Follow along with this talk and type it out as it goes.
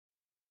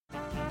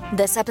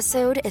This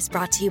episode is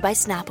brought to you by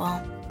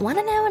Snapple. Want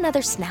to know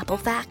another Snapple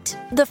fact?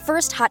 The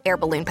first hot air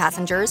balloon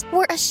passengers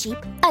were a sheep,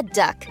 a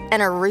duck,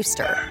 and a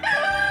rooster.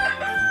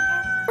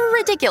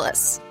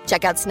 Ridiculous.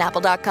 Check out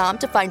Snapple.com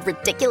to find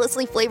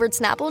ridiculously flavored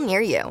Snapple near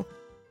you.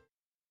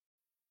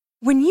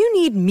 When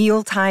you need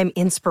mealtime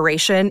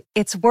inspiration,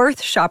 it's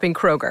worth shopping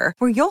Kroger,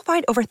 where you'll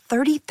find over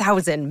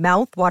 30,000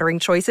 mouth-watering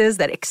choices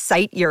that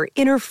excite your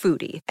inner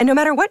foodie. And no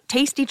matter what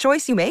tasty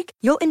choice you make,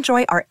 you'll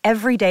enjoy our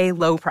everyday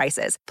low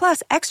prices,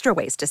 plus extra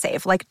ways to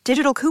save, like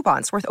digital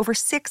coupons worth over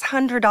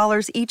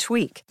 $600 each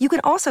week. You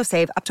can also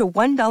save up to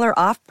 $1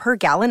 off per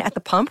gallon at the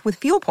pump with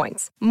fuel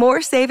points.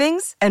 More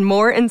savings and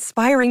more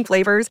inspiring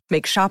flavors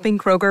make shopping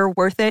Kroger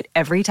worth it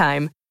every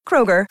time.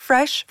 Kroger,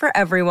 fresh for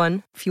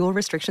everyone. Fuel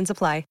restrictions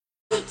apply.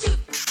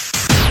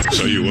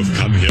 So you have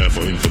come here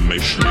for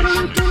information.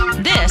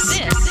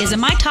 This is a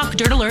My Talk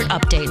Dirt Alert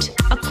update.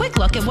 A quick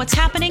look at what's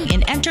happening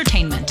in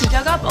entertainment. We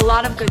dug up a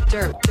lot of good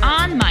dirt.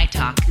 On My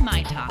Talk.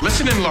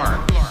 Listen and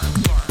learn.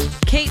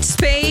 Kate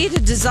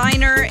Spade,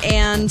 designer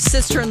and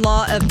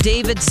sister-in-law of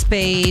David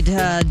Spade,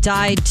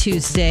 died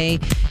Tuesday,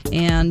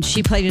 and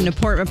she played an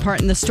important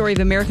part in the story of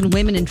American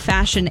women in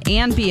fashion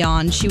and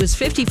beyond. She was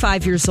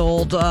 55 years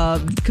old,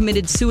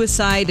 committed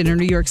suicide in her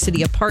New York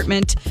City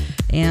apartment,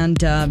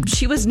 and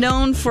she was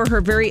known for her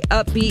very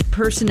upbeat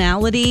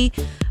personality.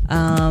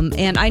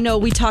 And I know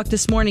we talked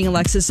this morning,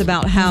 Alexis,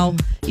 about how,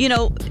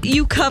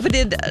 you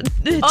coveted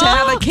to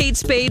have a Kate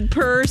Spade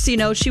purse.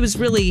 She was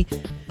really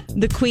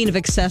the queen of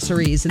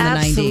accessories in the 90s.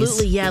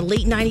 Absolutely, yeah.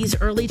 Late 90s,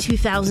 early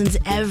 2000s,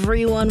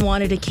 everyone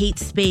wanted a Kate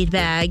Spade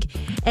bag.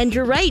 And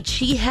you're right,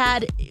 she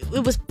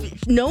was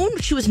known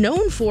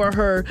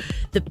for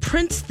the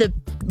prints, the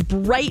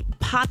bright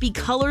poppy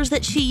colors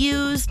that she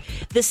used,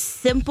 the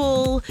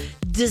simple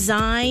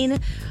design.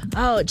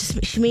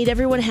 She made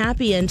everyone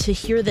happy. And to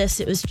hear this,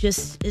 it's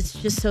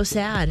just so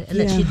sad. And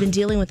that she'd been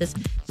dealing with this.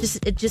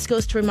 It just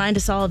goes to remind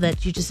us all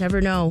that you just never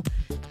know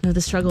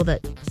the struggle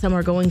that some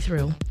are going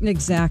through.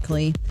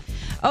 Exactly.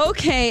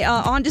 Okay,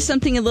 on to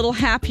something a little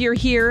happier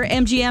here.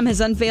 MGM has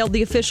unveiled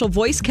the official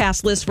voice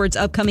cast list for its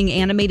upcoming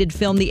animated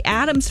film, The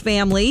Addams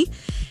Family.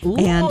 Ooh.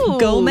 And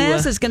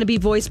Gomez is going to be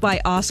voiced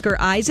by Oscar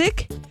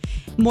Isaac.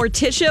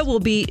 Morticia will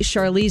be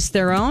Charlize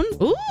Theron.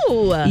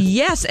 Ooh.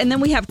 Yes, and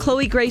then we have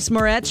Chloe Grace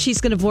Moretz. She's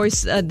going to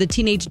voice the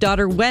teenage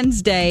daughter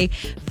Wednesday.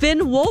 Finn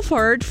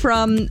Wolfhard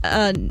from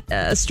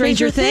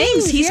Stranger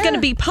Things. He's going to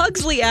be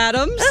Pugsley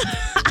Adams.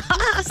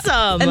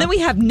 Awesome. And then we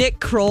have Nick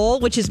Kroll,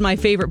 which is my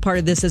favorite part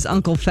of this, as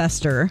Uncle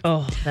Fester.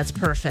 Oh, that's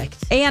perfect.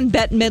 And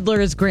Bette Midler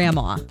as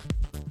Grandma.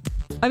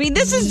 I mean,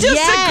 this is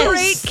just a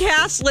great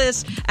cast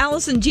list.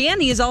 Allison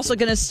Janney is also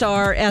going to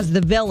star as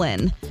the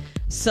villain.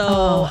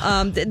 So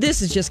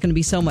this is just going to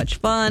be so much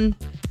fun,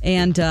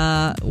 and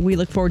we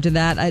look forward to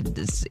that.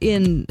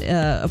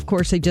 Of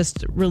course, they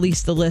just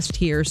released the list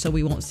here, so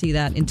we won't see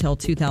that until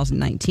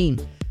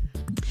 2019.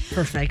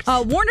 Perfect.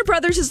 Warner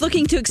Brothers is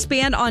looking to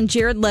expand on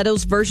Jared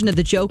Leto's version of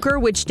the Joker,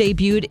 which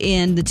debuted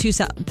in the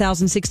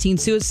 2016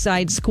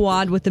 Suicide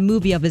Squad with a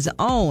movie of his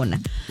own.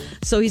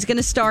 So he's going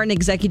to star and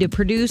executive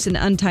produce an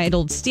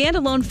untitled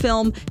standalone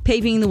film,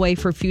 paving the way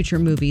for future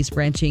movies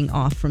branching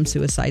off from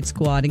Suicide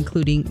Squad,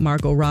 including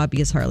Margot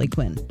Robbie as Harley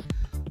Quinn.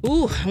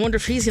 Ooh, I wonder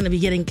if he's going to be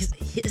getting, because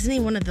isn't he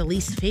one of the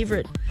least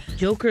favorite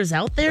Jokers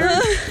out there?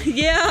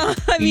 Yeah.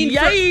 I mean,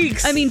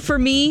 yikes. For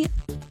me,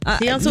 is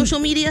he on social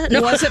media? No.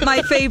 It wasn't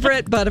my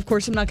favorite, but of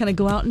course I'm not going to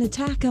go out and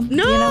attack him.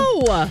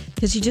 No!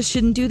 Because you just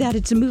shouldn't do that.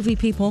 It's a movie,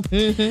 people.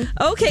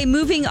 Mm-hmm. Okay,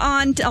 moving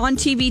on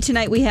TV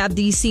tonight, we have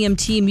the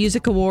CMT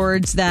Music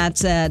Awards.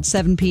 That's at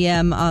 7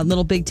 p.m.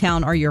 Little Big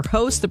Town are your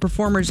hosts. The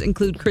performers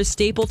include Chris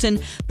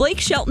Stapleton, Blake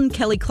Shelton,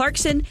 Kelly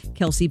Clarkson,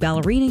 Kelsey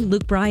Ballerini,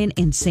 Luke Bryan,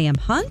 and Sam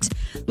Hunt.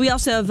 We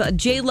also have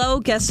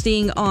J-Lo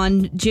guesting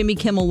on Jimmy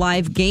Kimmel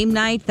Live Game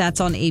Night. That's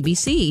on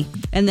ABC.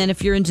 And then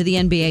if you're into the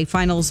NBA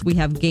Finals, we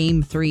have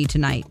Game 3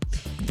 tonight.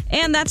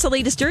 And that's the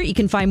latest dirt. You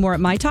can find more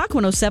at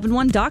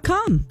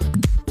mytalk1071.com.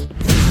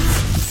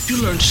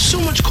 You learned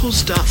so much cool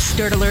stuff.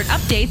 Dirt Alert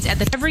updates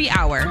at every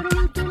hour.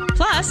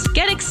 Plus,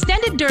 get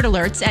extended Dirt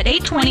Alerts at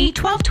 8:20,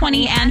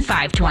 12:20, and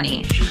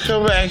 5:20.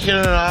 Come back in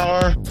an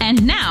hour.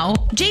 And now,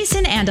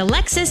 Jason and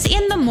Alexis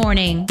in the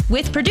morning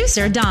with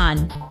producer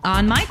Don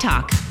on My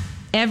Talk.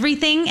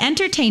 Everything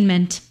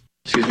entertainment.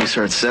 Excuse me,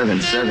 sir, it's 7.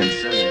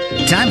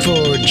 Time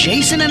for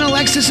Jason and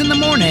Alexis in the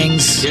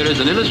mornings. Here is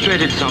an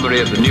illustrated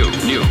summary of the new.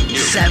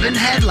 7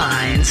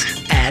 headlines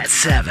at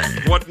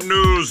 7. What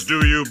news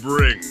do you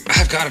bring?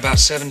 I've got about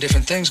 7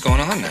 different things going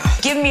on now.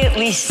 Give me at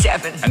least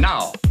 7. And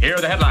now, here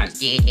are the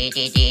headlines.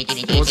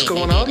 What's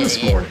going on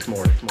this morning?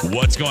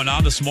 What's going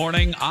on this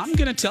morning? I'm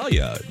going to tell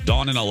you.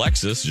 Dawn and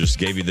Alexis just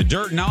gave you the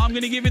dirt. Now I'm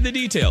going to give you the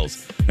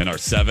details. And our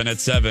 7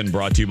 at 7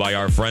 brought to you by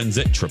our friends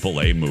at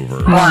AAA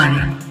Mover.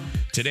 1.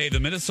 Today, the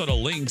Minnesota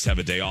Lynx have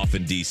a day off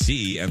in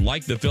D.C., and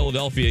like the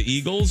Philadelphia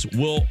Eagles,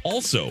 will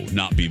also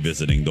not be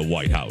visiting the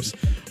White House.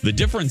 The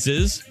difference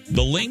is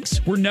the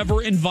Lynx were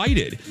never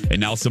invited,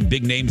 and now some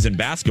big names in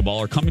basketball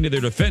are coming to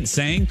their defense,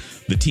 saying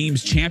the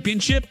team's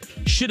championship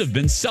should have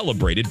been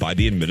celebrated by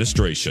the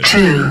administration.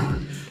 2.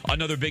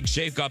 Another big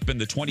shakeup in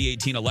the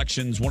 2018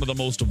 elections. One of the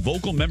most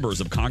vocal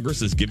members of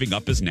Congress is giving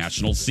up his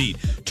national seat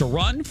to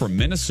run for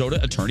Minnesota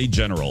Attorney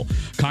General.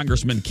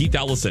 Congressman Keith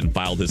Ellison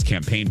filed his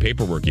campaign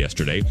paperwork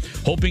yesterday,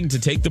 hoping to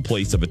take the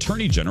place of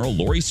Attorney General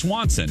Lori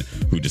Swanson,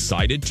 who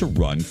decided to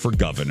run for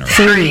governor.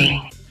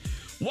 3.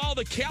 While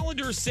the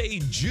calendars say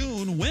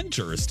June,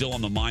 winter is still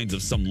on the minds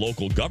of some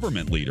local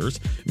government leaders.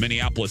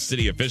 Minneapolis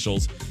city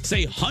officials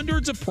say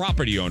hundreds of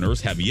property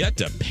owners have yet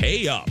to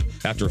pay up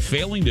after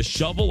failing to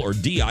shovel or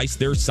de-ice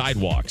their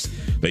sidewalks.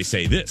 They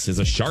say this is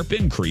a sharp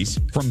increase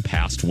from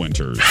past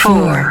winters.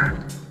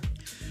 4.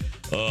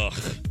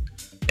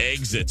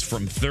 Exits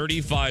from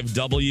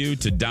 35W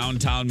to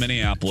downtown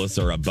Minneapolis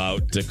are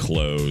about to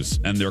close,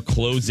 and they're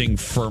closing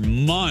for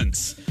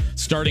months.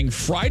 Starting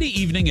Friday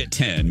evening at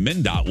 10,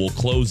 MnDOT will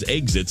close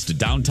exits to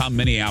downtown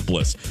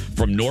Minneapolis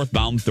from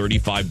northbound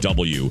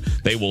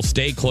 35W. They will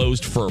stay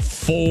closed for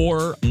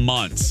 4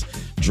 months.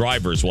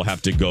 Drivers will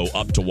have to go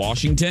up to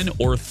Washington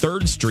or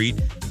 3rd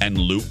Street and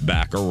loop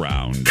back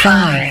around.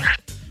 5.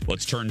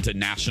 Let's turn to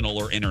national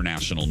or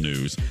international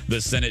news.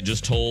 The Senate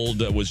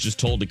was just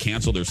told to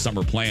cancel their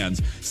summer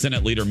plans.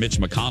 Senate Leader Mitch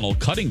McConnell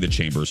cutting the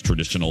chamber's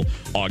traditional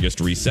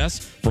August recess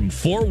from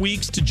 4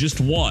 weeks to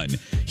just 1.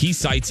 He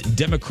cites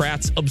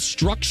Democrats'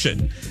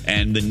 obstruction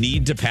and the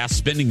need to pass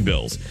spending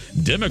bills.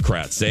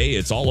 Democrats say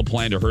it's all a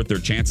plan to hurt their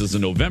chances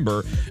in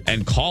November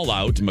and call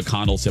out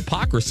McConnell's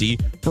hypocrisy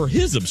for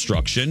his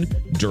obstruction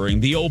during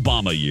the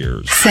Obama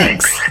years.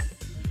 6.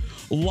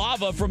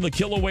 Lava from the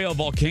Kilauea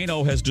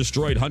volcano has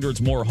destroyed hundreds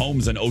more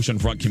homes and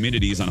oceanfront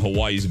communities on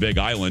Hawaii's Big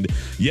Island.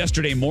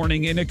 Yesterday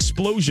morning, an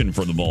explosion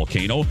from the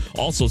volcano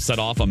also set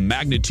off a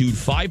magnitude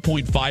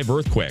 5.5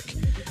 earthquake.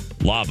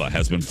 Lava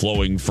has been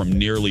flowing from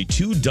nearly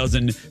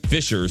 24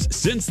 fissures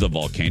since the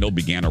volcano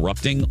began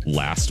erupting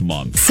last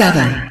month.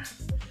 7.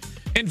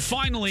 And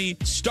finally,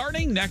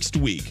 starting next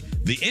week,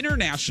 the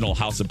International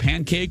House of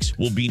Pancakes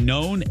will be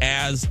known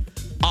as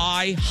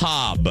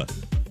IHOB.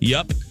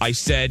 Yep, I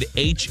said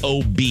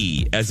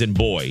H-O-B, as in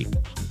boy.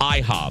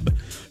 IHOB.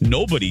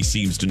 Nobody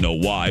seems to know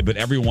why, but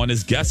everyone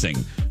is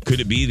guessing. Could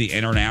it be the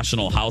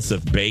International House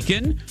of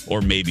Bacon? Or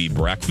maybe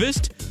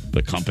breakfast?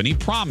 The company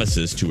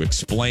promises to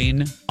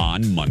explain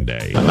on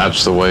Monday. And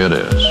that's the way it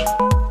is.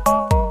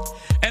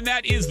 And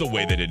that is the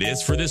way that it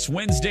is for this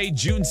Wednesday,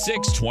 June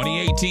 6,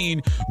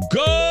 2018.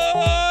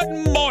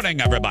 Good morning,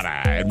 everybody,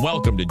 and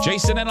welcome to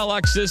Jason and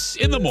Alexis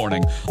in the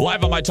morning,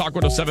 live on My Talk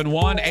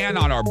 1071 and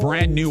on our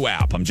brand new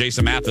app. I'm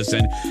Jason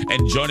Matheson,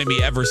 and joining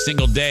me every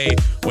single day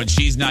when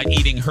she's not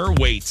eating her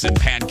weights and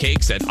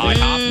pancakes at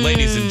IHOP,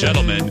 ladies and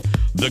gentlemen,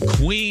 the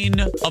queen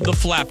of the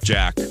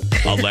flapjack,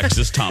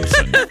 Alexis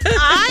Thompson.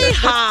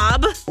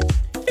 IHOB?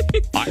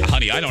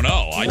 Honey, I don't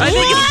know. I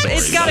think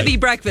it's got to be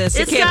breakfast.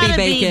 It can't be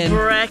bacon. Be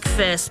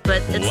breakfast,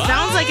 but it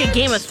sounds like a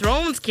Game of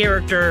Thrones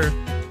character,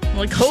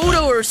 like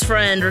Hodor's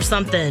friend or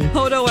something.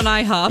 Hodo and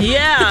IHOB.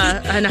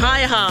 Yeah, an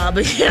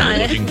IHOB.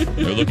 Yeah.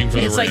 They're looking for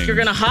the It's ring. like you're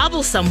gonna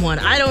hobble someone.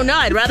 I don't know.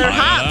 I'd rather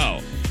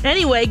hop. Know.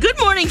 Anyway, good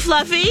morning,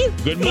 Fluffy.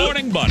 Good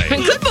morning, Bunny.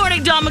 Good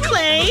morning, Don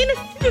McClain.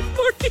 Good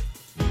morning.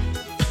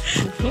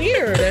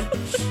 Weird.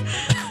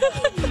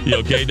 You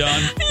okay,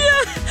 Don?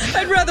 Yeah,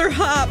 I'd rather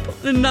hop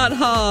than not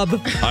hob.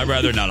 I'd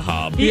rather not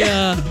hob.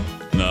 Yeah.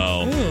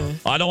 No.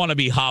 I don't want to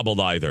be hobbled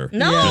either.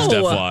 No. Just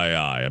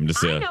FYI. I'm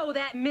just I know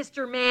that,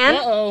 Mr. Man.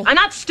 Uh-oh. I'm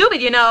not stupid,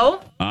 you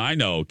know. I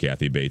know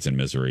Kathy Bates in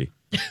Misery.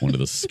 One of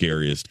the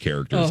scariest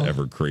characters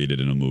ever created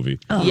in a movie.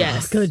 Oh,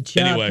 yes. Good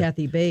job, Anyway.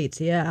 Kathy Bates.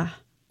 Yeah.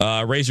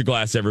 Raise your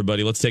glass,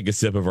 everybody. Let's take a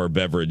sip of our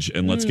beverage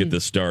and let's get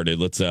this started.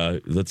 Let's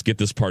get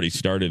this party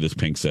started, as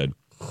Pink said.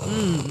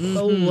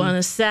 Oh, on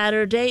a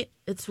Saturday,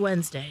 it's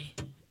Wednesday.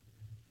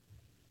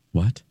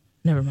 What?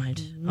 Never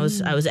mind. I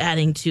was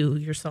adding to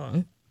your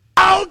song.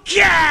 Okay.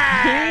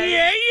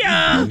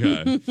 Yeah.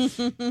 Okay.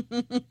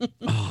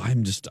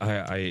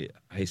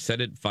 I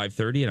said it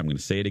 5:30, and I'm going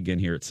to say it again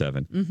here at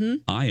 7. Mm-hmm.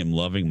 I am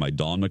loving my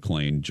Don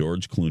McClain,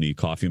 George Clooney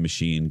coffee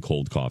machine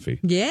cold coffee.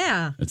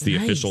 Yeah. That's the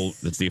official.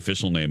 That's the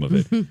official name of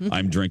it.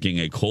 I'm drinking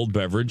a cold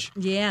beverage.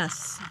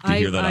 Yes. Do you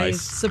hear that I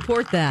ice?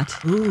 support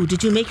that. Ooh,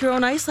 did you make your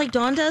own ice like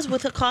Dawn does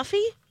with a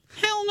coffee?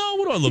 Hell no!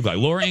 What do I look like,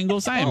 Laura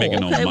Ingalls? I ain't making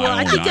no my well,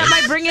 I own think ice. that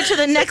might bring it to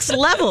the next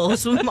level.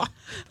 That's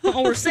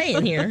all we're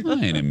saying here. I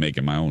ain't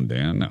making my own,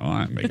 Dan. No,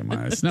 I ain't making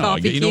my ice. No,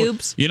 Coffee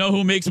cubes. You know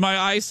who makes my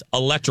ice?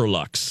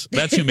 Electrolux.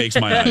 That's who makes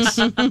my ice.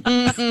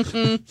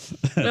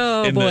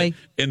 Oh, boy.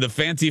 In the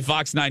fancy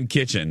Fox 9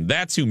 kitchen.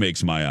 That's who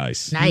makes my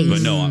ice. Nice.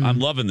 But no, I'm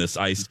loving this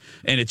ice,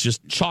 and it's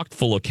just chock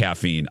full of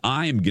caffeine.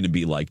 I am going to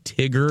be like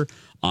Tigger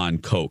on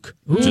Coke.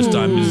 I'm just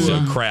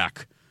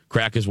crack.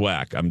 Crack is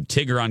whack. I'm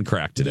Tigger on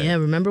crack today. Yeah,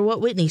 remember what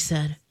Whitney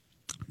said.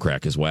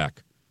 Crack is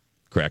whack.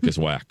 Crack is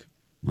whack.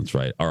 That's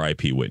right.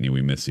 R.I.P. Whitney.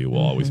 We miss you. We'll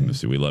always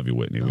miss you. We love you,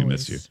 Whitney. We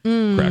miss you.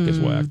 Crack is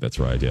whack. That's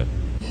right, yeah.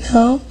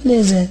 No, what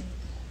is it?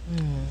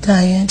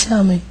 Diane,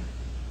 tell me.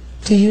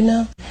 Do you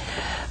know?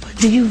 But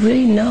do you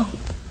really know?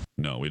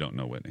 No, we don't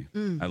know Whitney.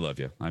 I love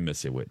you. I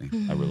miss you, Whitney.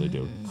 I really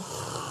do.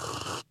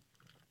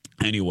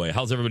 Anyway,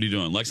 how's everybody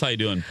doing? Lex, how you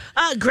doing?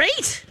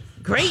 Great.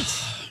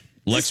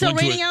 Lex still went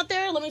to raining it. out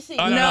there? Let me see.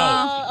 I don't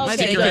know. Okay,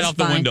 Stick your head out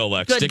the window,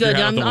 Lex. Stick your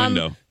head out the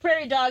window.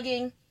 Prairie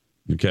dogging.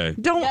 Okay.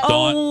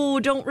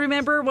 Don't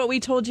remember what we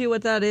told you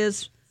what that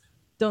is.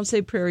 Don't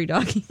say prairie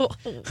dogging.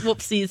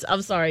 Whoopsies.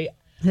 I'm sorry.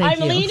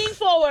 Thank I'm you. leaning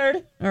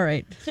forward. All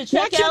right. To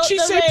check out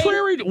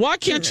the rain. Why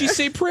can't she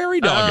say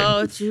prairie dogging?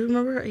 Oh, do you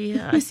remember?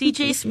 Yeah. I see,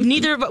 Jason.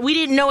 Neither of we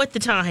didn't know at the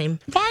time.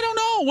 I don't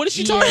know. What is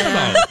she talking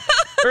about?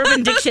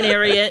 Urban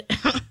Dictionary it.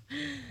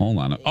 Hold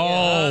on.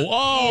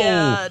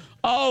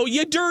 Oh,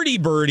 you dirty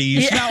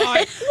birdies. Yeah.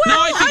 Now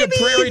I think a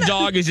prairie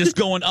dog is just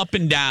going up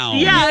and down.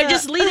 Yeah,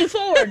 just leaning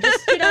forward. Just,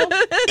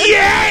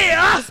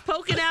 Yeah! Just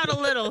poking out a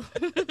little.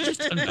 Just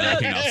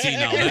backing up. See,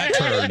 now that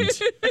turned.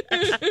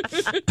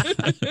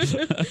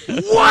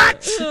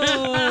 What?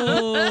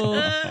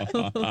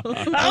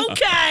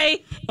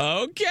 Okay.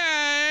 I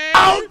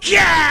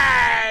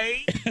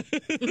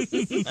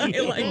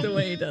like the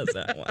way he does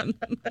that one.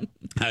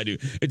 I do.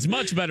 It's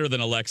much better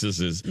than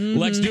Alexis's.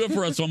 Lex, do it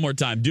for us one more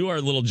time. Do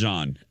our little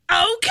John.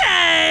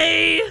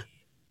 Okay.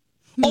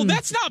 Oh,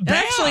 that's not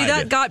bad. Actually,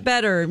 that got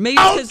better. Maybe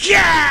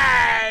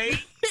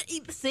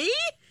See?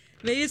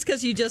 Maybe it's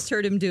because you just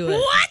heard him do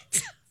it.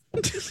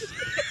 What?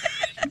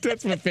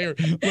 That's my favorite.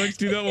 Lex,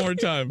 do that one more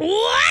time.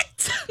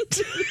 What?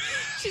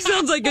 She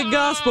sounds like a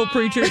gospel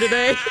preacher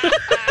today.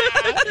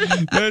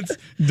 That's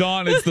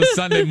Dawn. It's the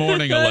Sunday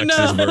morning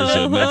Alexis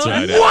version. That's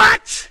right.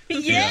 What?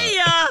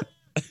 Yeah.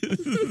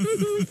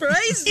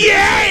 Praise.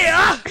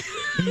 Yeah.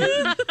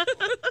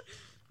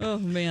 Oh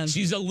man,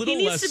 she's a little He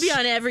needs less. to be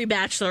on every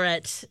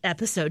Bachelorette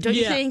episode, don't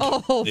you think?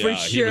 Oh, for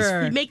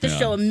sure. He'd make the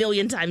show a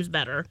million times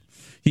better.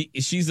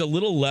 She's a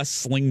little less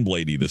sling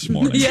bladey this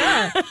morning.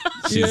 Yeah.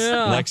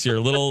 Lex, you're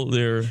a little.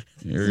 You're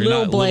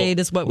Little not Blade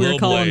is what we were Little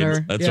calling Blade.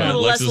 her. That's Yeah. right. A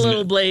little less Alexis-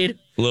 Little Blade.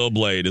 Little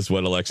Blade is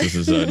what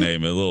Alexis's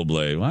name is. Little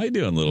Blade. How you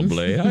doing, Little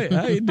Blade?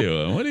 How you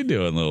doing? What are you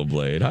doing, Little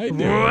Blade? How you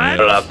doing? I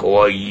like the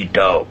way you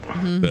talk.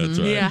 That's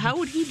right. Yeah, how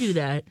would he do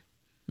that?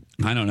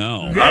 I don't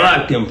know. I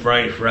like them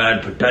French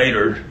fried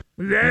potatoes.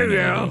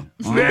 Yeah.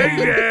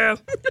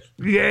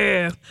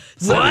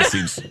 What?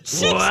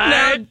 She's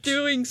now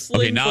doing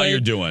sling Okay, now blade. you're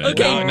doing it.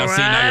 Okay. Now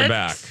see, now you're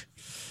back.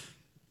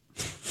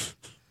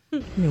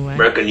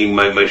 Reckon you can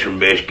make me some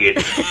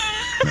biscuits.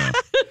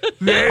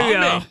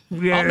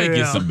 I'll make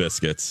you some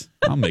biscuits.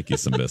 I'll make you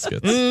some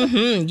biscuits.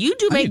 Mm-hmm. You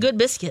do make good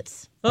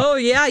biscuits. Oh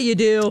yeah, you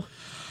do.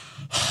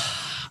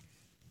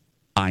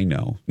 I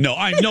know. No,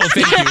 thank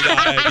you.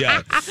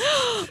 Yeah.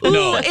 Ooh,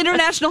 No.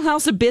 International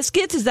House of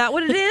Biscuits. Is that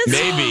what it is?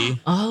 Maybe.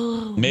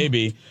 Oh.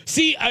 Maybe.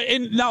 See,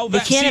 and now They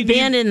that can't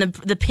abandon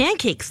the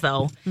pancakes,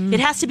 though. It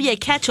has to be a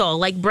catch-all,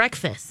 like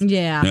breakfast.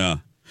 Yeah. Yeah.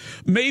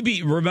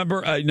 Maybe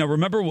remember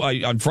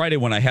on Friday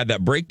when I had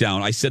that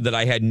breakdown, I said that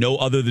I had no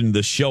other than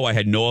the show. I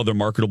had no other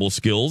marketable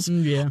skills.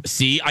 Yeah.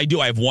 See, I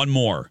do. I have one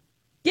more.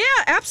 Yeah,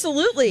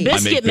 absolutely. I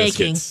make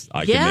biscuits.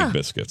 I can make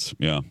biscuits.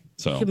 Yeah.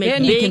 So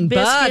And you can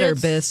butter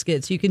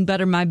biscuits. You can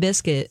butter my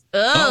biscuit.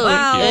 Oh,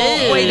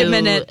 wow. ew. Wait a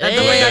minute.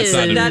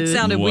 That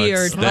sounded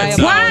weird. I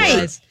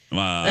apologize.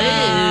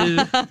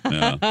 Yeah.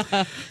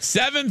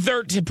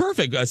 7:13.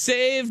 Perfect.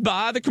 Saved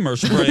by the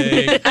commercial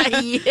break.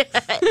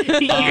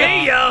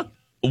 Yeah.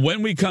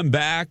 When we come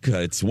back,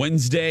 it's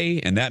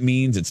Wednesday, and that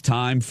means it's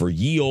time for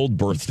ye old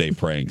birthday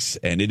pranks,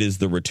 and it is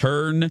the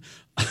return.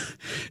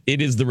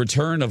 It is the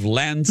return of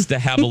Lance de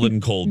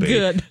Havilland Colby.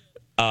 Good.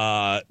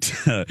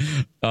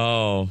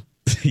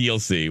 You'll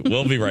see.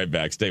 We'll be right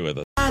back. Stay with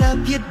us.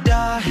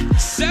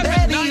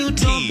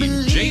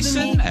 7:19.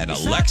 Jason and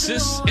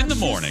Alexis in the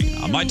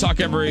morning on My Talk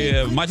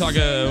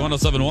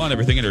 1071.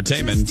 Everything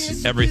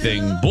Entertainment.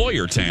 Everything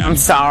Boyer Tan. I'm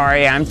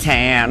sorry, I'm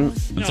tan.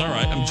 That's all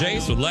right. I'm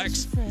Jace with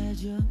Lex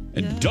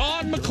and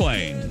Dawn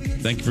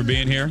McClain. Thank you for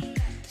being here.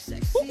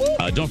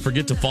 Don't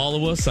forget to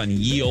follow us on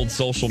ye old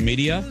social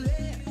media.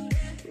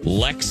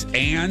 Lex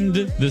and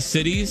the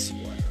Cities,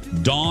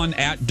 Dawn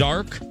at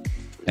Dark,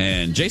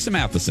 and Jason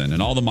Matheson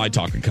and all the My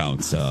Talk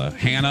accounts.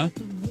 Hannah,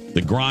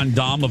 the grand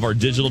dame of our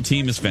digital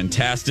team, is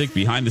fantastic.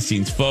 Behind the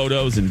scenes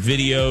photos and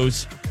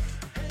videos,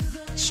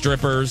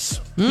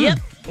 strippers, Yep.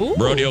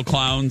 rodeo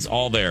clowns,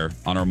 all there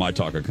on our My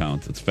Talk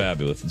accounts. It's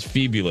fabulous. It's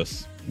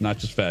fabulous. Not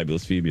just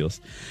fabulous,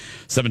 fabulous.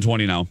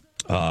 7:20 now.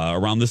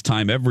 Around this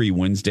time every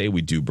Wednesday,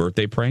 we do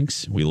birthday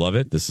pranks. We love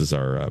it. This is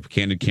our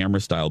candid camera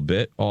style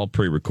bit, all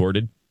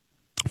pre-recorded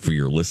for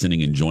your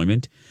listening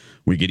enjoyment.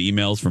 We get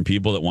emails from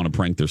people that want to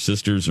prank their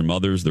sisters, their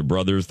mothers, their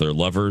brothers, their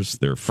lovers,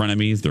 their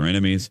frenemies, their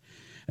enemies.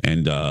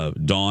 And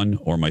Dawn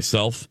or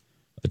myself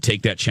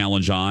take that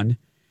challenge on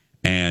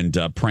and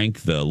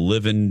prank the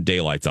living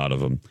daylights out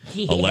of them.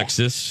 Yeah.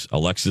 Alexis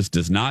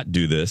does not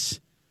do this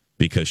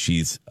because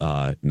she's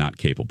not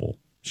capable.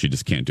 She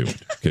just can't do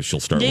it because she'll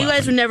start You laughing.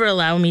 guys would never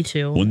allow me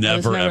to. We'll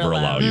never, I was ever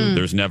allow you.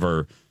 There's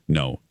never,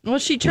 no. Well,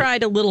 she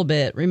tried a little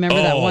bit. Remember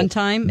that one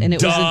time? And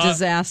it was a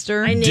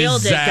disaster? I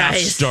nailed it,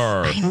 guys.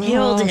 Disaster. I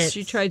nailed it.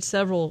 She tried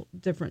several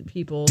different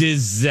people.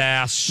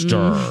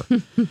 Disaster.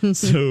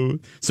 So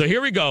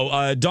here we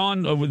go.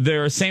 Dawn,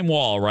 they're same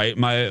wall, right?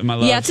 My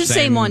love. Yeah, it's the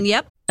same one.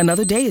 Yep.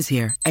 Another day is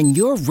here, and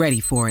you're ready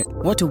for it.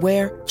 What to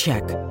wear?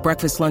 Check.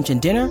 Breakfast, lunch,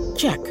 and dinner?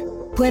 Check.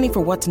 Planning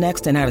for what's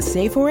next and how to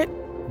save for it?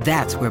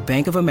 That's where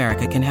Bank of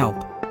America can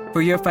help.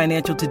 For your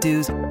financial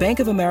to-dos, Bank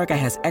of America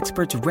has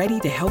experts ready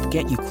to help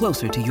get you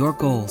closer to your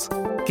goals.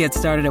 Get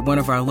started at one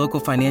of our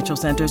local financial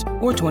centers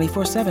or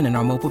 24/7 in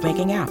our mobile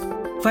banking app.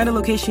 Find a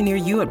location near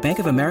you at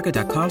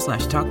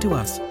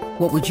bankofamerica.com/talktous.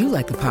 What would you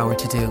like the power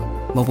to do?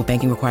 Mobile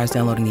banking requires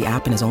downloading the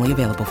app and is only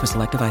available for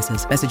select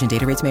devices. Message and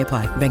data rates may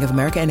apply. Bank of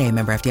America N.A.,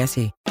 member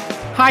FDIC.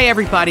 Hi,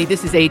 everybody.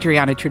 This is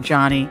Adriana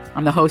Trajani.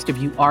 I'm the host of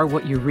You Are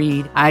What You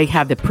Read. I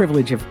have the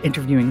privilege of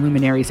interviewing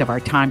luminaries of our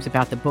times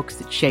about the books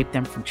that shaped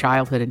them from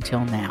childhood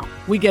until now.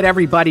 We get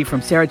everybody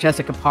from Sarah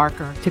Jessica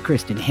Parker to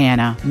Kristen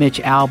Hanna, Mitch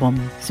Albom,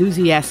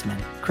 Susie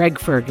Essman, Craig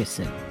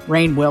Ferguson,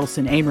 Rainn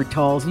Wilson, Amor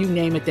Tolls, you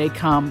name it, they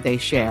come, they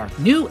share.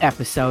 New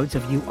episodes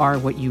of You Are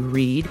What You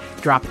Read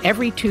drop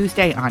every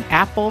Tuesday on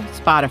Apple,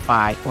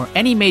 Spotify, or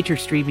any major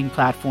streaming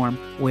platform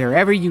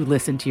wherever you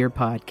listen to your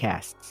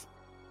podcasts.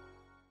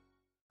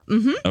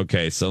 Mm-hmm.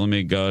 Okay, so let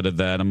me go to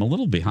that. I'm a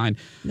little behind.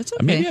 That's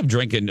okay. Maybe I'm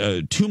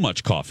drinking too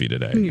much coffee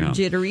today. You're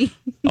jittery.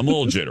 I'm a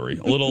little jittery,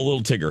 a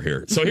little Tigger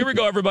here. So here we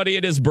go, everybody.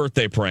 It is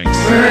birthday pranks.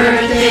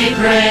 Birthday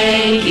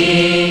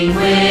pranking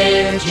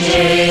with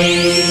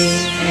Jay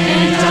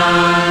and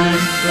Don,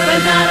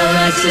 but not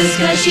Alexis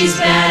because she's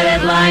bad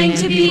at lying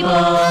to people.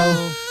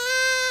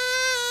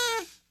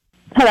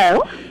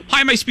 Hello.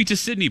 Hi, may I speak to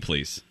Sydney,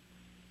 please?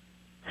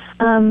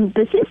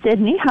 This is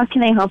Sydney. How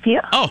can I help you?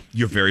 Oh,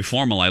 you're very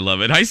formal. I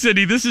love it. Hi,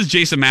 Sydney. This is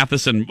Jason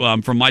Matheson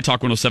from My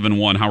Talk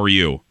 107.1. How are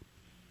you?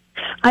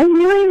 I'm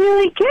really,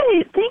 really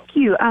good. Thank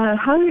you. How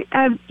are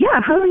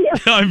you?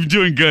 I'm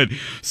doing good.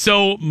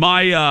 So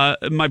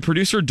my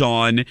producer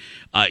Dawn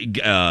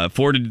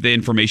forwarded the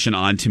information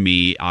on to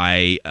me.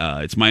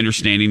 It's my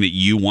understanding that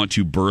you want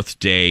to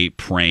birthday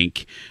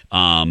prank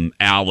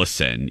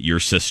Allison, your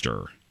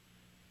sister.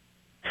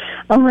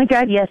 Oh my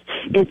God, yes.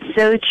 It's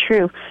so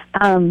true.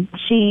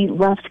 She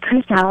loves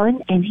Chris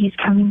Allen, and he's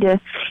coming to,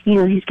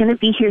 he's going to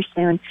be here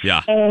soon.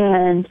 Yeah.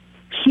 And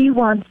she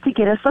wants to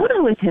get a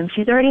photo with him.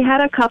 She's already had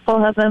a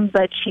couple of them,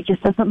 but she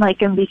just doesn't like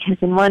him because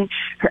in one,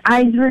 her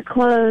eyes were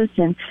closed,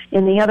 and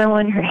in the other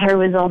one, her hair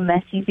was all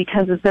messy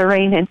because of the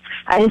rain. And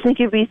I just think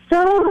it'd be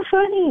so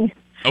funny.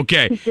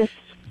 Okay.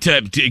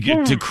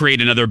 To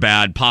create another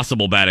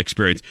possible bad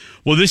experience.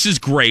 Well, this is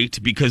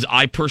great because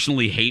I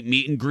personally hate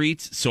meet and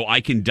greets, so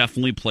I can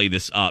definitely play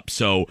this up.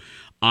 So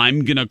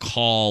I'm going to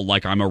call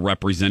like I'm a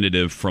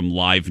representative from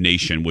Live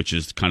Nation, which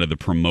is kind of the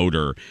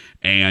promoter,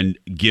 and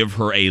give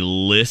her a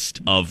list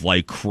of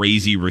like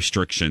crazy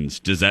restrictions.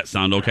 Does that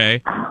sound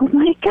okay? Oh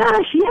my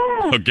gosh,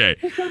 yeah. Okay.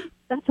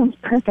 That sounds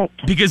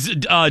perfect. Because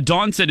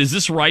Dawn said, is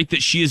this right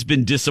that she has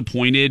been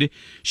disappointed?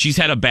 She's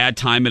had a bad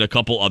time at a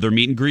couple other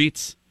meet and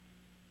greets?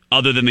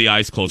 Other than the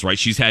eyes closed, right?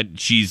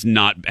 She's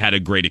not had a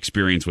great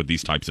experience with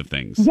these types of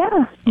things. Yeah.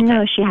 Okay.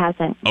 No, she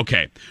hasn't.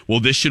 Okay. Well,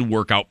 this should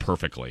work out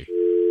perfectly.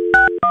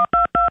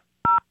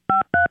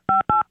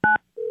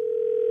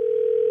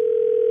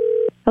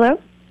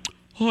 Hello?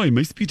 Hi,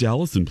 may I speak to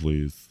Allison,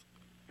 please?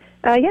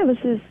 Yeah,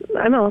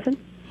 I'm Allison.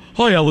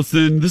 Hi,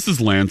 Allison. This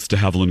is Lance de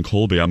Havilland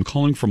Colby. I'm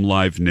calling from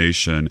Live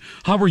Nation.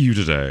 How are you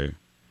today?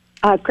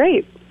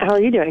 Great. How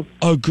are you doing?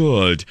 Oh,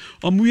 good.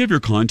 We have your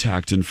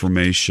contact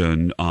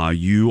information.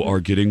 You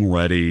are getting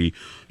ready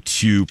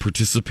to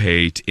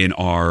participate in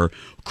our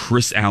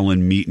Chris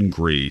Allen meet and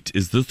greet.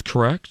 Is this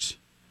correct?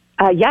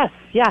 Yes.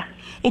 Yeah.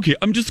 Okay,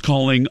 I'm just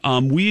calling.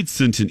 We had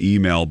sent an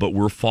email, but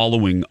we're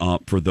following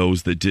up for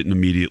those that didn't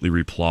immediately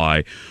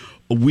reply.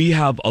 We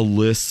have a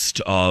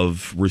list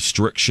of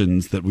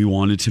restrictions that we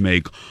wanted to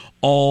make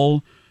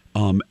all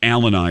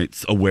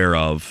Allenites aware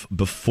of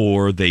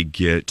before they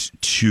get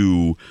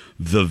to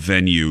the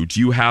venue. Do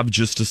you have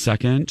just a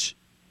second?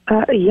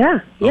 Yeah.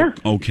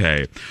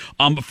 Okay.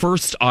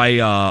 First,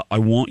 I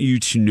want you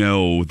to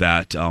know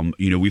that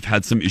we've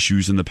had some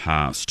issues in the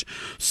past,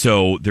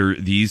 so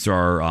these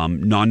are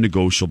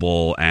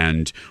non-negotiable,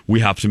 and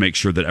we have to make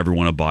sure that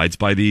everyone abides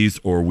by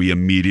these, or we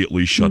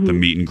immediately shut the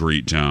meet and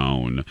greet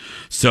down.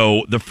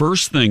 So the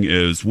first thing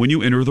is when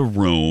you enter the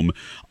room,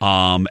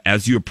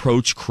 as you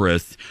approach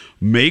Chris,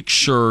 make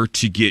sure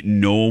to get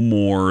no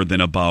more than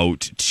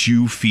about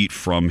 2 feet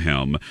from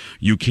him.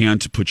 You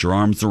can't put your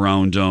arms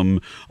around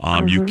him.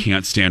 You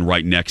can't stand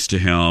right next to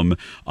him.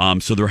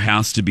 So there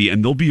has to be,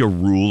 and there'll be a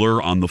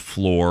ruler on the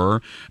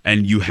floor,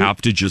 and you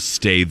have to just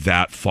stay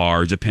that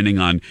far, depending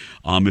on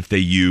if they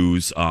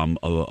use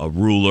a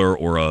ruler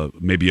or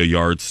maybe a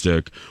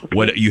yardstick.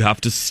 What you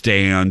have to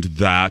stand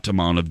that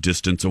amount of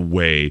distance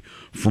away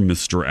from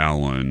Mr.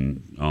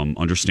 Allen.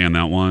 Understand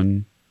that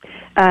one?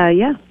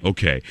 Yeah.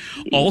 Okay.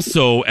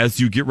 Also, as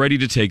you get ready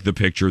to take the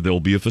picture, there'll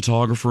be a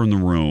photographer in the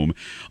room.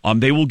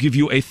 They will give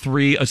you a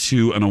 3, a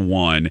 2, and a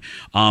 1.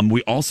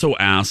 We also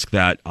ask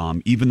that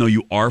even though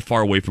you are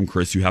far away from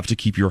Chris, you have to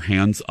keep your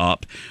hands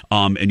up,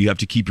 and you have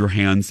to keep your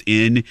hands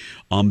in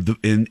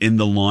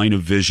the line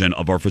of vision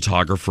of our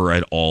photographer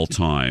at all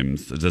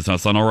times. Does that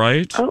sound all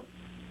right? Oh,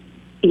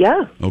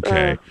 yeah.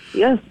 Okay.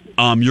 Yeah.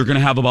 You're going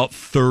to have about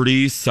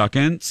 30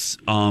 seconds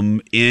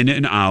in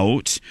and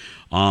out.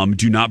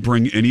 Do not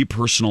bring any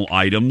personal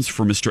items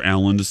for Mr.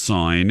 Allen to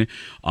sign.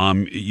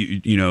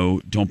 You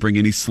know, don't bring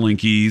any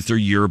slinkies or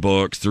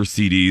yearbooks or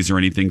CDs or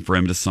anything for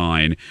him to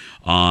sign.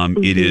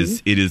 It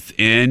is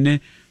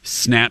in,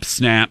 snap,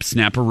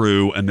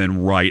 snapperoo, and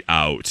then right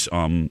out.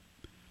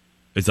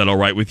 Is that all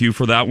right with you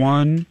for that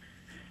one?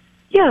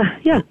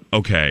 Yeah.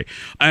 Okay.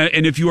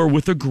 And if you are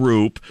with a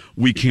group,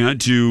 we can't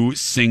do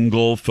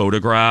single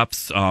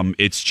photographs.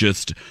 It's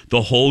just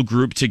the whole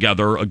group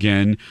together,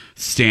 again,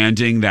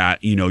 standing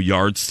that,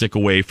 yardstick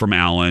away from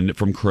Alan,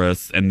 from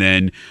Chris. And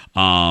then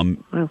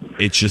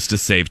it's just to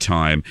save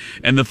time.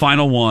 And the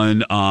final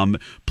one,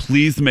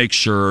 please make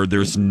sure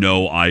there's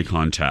no eye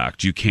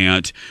contact. You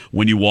can't,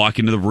 when you walk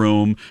into the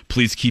room,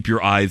 please keep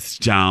your eyes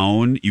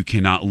down. You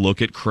cannot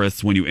look at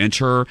Chris when you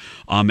enter.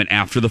 And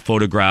after the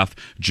photograph,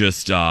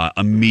 just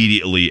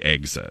immediately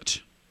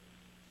exit.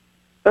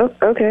 Oh,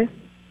 okay.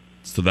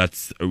 So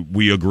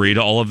we agree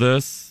to all of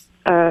this?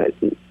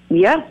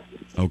 Yeah.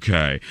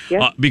 Okay.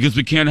 Yeah. Because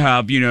we can't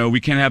have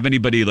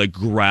anybody like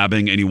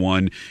grabbing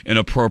anyone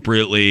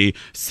inappropriately,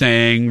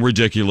 saying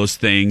ridiculous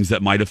things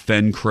that might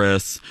offend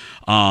Chris,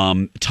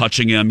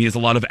 touching him. He has a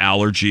lot of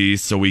allergies,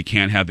 so we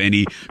can't have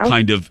any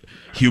kind of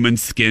human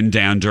skin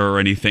dander or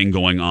anything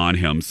going on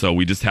him. So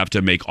we just have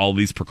to make all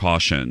these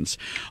precautions.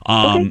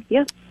 Okay,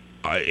 yeah.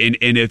 And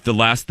if the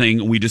last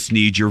thing, we just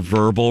need your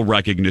verbal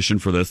recognition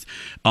for this.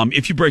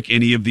 If you break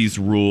any of these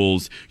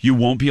rules, you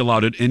won't be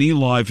allowed at any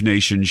Live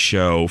Nation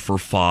show for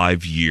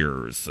 5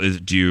 years.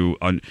 Do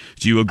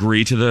you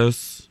agree to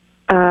this?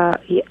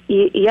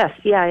 Yes.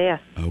 Yeah.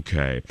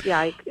 Okay. Yeah,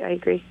 I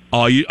agree.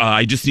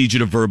 I just need you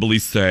to verbally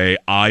say,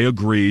 I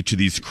agree to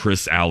these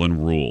Chris Allen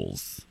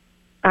rules.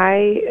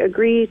 I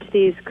agree to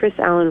these Chris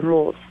Allen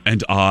rules.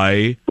 And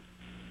I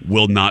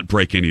will not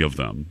break any of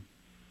them.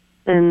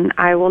 And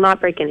I will not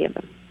break any of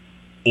them.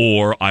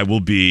 Or I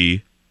will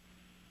be...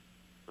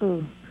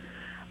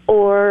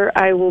 Or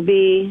I will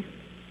be...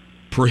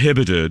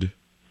 Prohibited...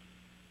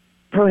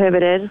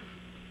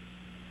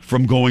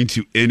 From going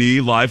to any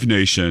Live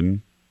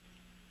Nation...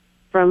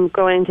 From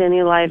going to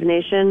any Live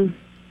Nation...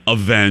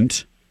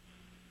 Event...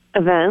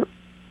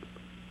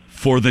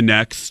 For the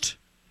next...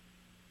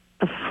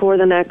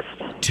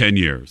 10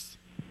 years.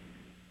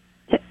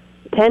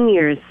 10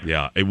 years.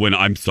 Yeah,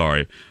 I'm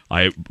sorry.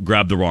 I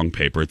grabbed the wrong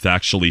paper. It's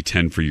actually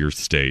 10 for your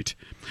state.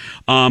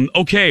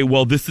 Okay,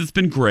 well, this has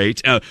been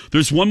great.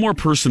 There's one more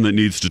person that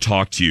needs to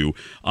talk to you.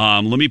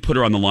 Let me put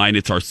her on the line.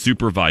 It's our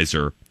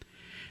supervisor.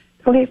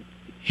 Okay.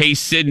 Hey,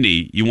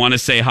 Sydney, you want to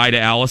say hi to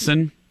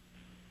Allison?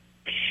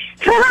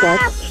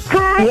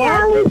 Hi,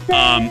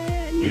 Allison.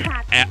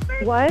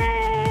 What?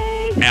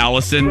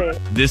 Allison,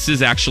 this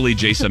is actually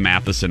Jason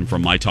Matheson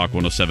from My Talk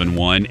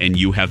 107.1, and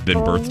you have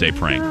been birthday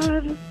pranked.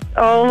 God.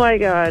 Oh my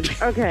God.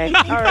 Okay.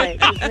 All right.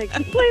 Like,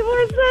 wait, what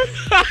is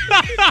this?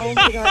 Oh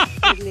my God,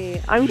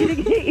 Sydney. I'm going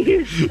to get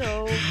you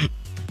so...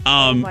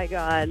 oh my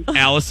God.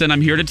 Allison,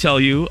 I'm here to tell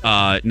you,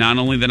 not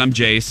only that I'm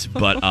Jace,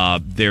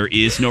 but there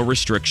is no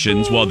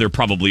restrictions. Well, there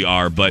probably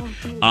are, but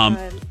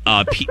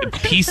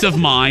peace of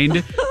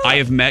mind. I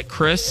have met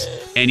Chris,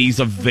 and he's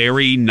a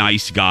very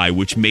nice guy,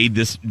 which made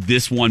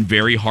this one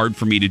very hard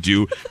for me to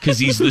do because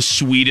he's the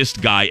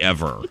sweetest guy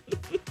ever.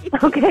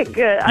 Okay,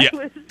 good.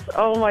 Yeah.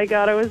 Oh my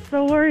God, I was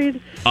so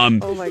worried.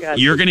 Oh my God.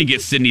 You're going to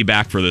get Sydney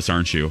back for this,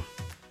 aren't you?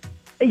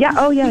 Yeah.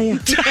 Oh, yeah.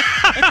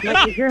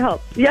 Might need your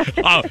help. Yeah.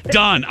 Oh,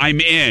 done.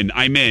 I'm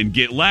in.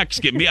 Get Lex.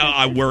 Get me.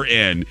 We're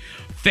in.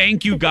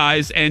 Thank you,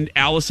 guys. And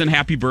Allison,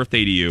 happy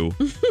birthday to you.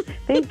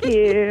 Thank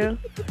you.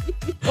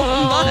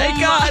 Oh, my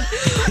God.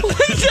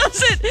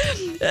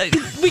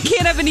 We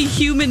can't have any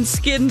human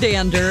skin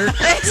dander.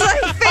 It's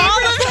my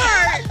favorite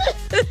part.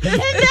 And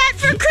that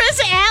for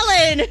Chris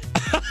Allen.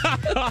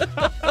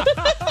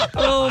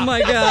 Oh,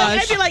 my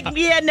gosh. I'd be like,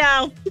 yeah,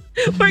 no.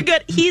 We're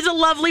good. He's a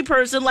lovely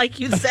person, like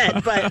you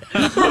said, but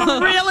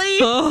really?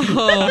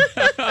 Oh,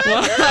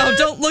 wow.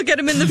 Don't look at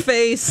him in the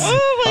face.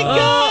 Oh, my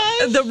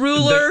God. The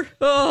ruler.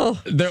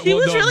 He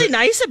was really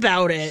nice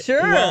about it.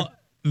 Sure. Well,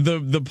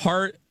 the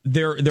part,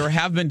 there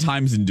have been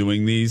times in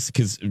doing these,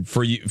 because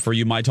for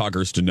you My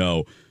Talkers to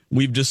know,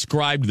 we've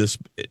described this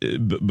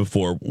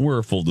before. We're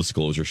a full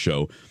disclosure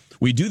show.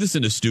 We do this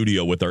in a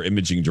studio with our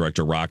imaging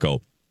director,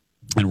 Rocco.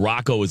 And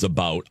Rocco is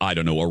about, I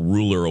don't know, a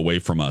ruler away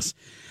from us.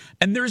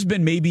 And there's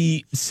been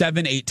maybe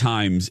 7-8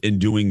 times in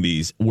doing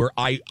these where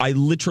I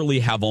literally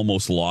have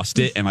almost lost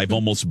it and I've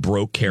almost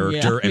broke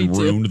character and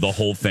ruined the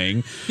whole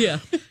thing. Yeah.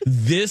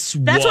 That's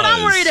what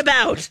I'm worried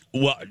about.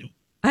 Well,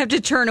 I have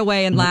to turn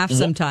away and laugh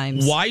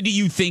sometimes. Why do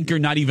you think you're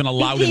not even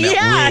allowed in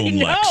that room,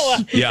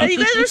 Lex? Yeah, you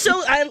guys are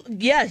so.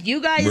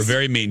 You guys. We're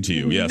very mean to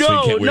you. Yes,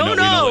 no, we don't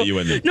let you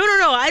in there. No.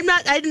 I'm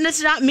not.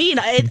 That's not mean.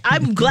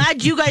 I'm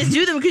glad you guys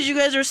do them because you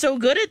guys are so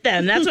good at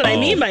them. That's what I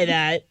mean by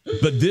that.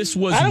 But this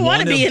was. I don't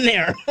want to be in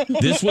there.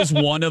 This was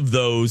one of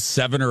those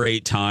 7 or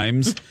 8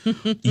 times.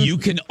 You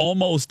can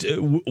almost.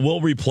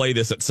 We'll replay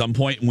this at some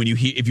point when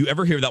if you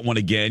ever hear that one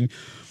again.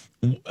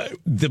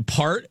 The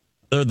part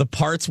the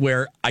parts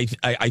where I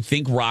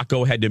think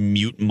Rocco had to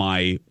mute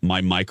my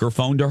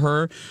microphone to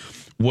her.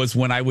 Was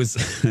when I was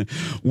see,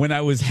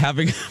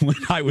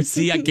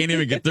 I can't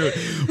even get through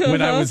it.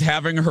 When I was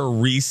having her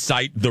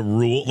recite the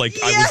rule, like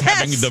I was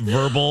having the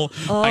verbal,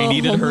 I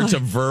needed her to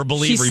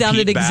verbally She repeat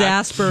sounded back.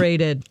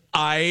 exasperated.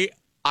 I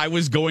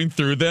was going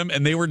through them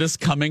and they were just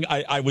coming.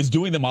 I was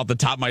doing them off the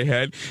top of my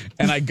head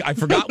and I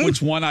forgot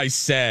which one I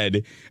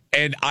said.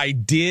 And I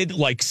did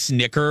like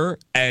snicker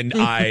and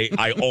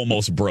I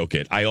almost broke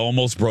it. I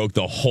almost broke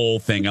the whole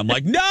thing. I'm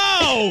like,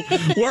 no,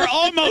 we're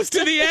almost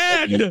to the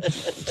end.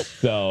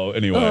 So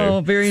anyway.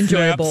 Oh, very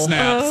enjoyable.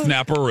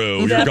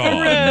 Snapperoo. You're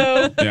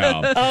gone.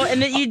 Yeah. Oh, and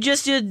then you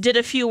just did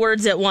a few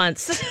words at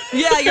once.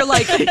 Yeah, you're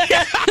like,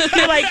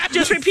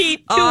 just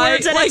repeat 2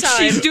 words at a time.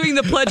 She's doing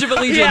the Pledge of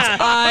Allegiance. Yeah.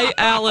 I,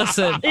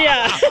 Allison.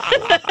 Yeah.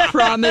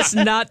 Promise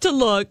not to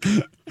look.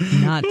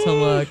 Not to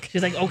look.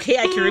 She's like, okay,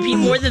 I can repeat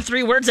more than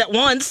 3 words at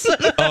once.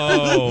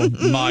 Oh,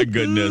 my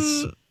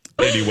goodness.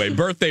 Anyway,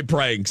 birthday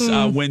pranks.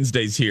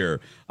 Wednesday's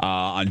here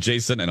on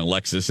Jason and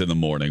Alexis in the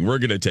morning. We're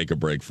going to take a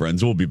break,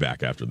 friends. We'll be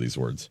back after these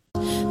words.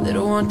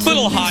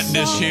 Little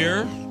hotness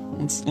here.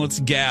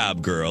 Let's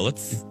gab, girl.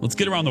 Let's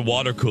get around the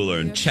water cooler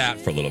and chat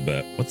for a little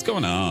bit. What's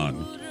going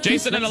on?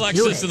 Jason and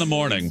Alexis in the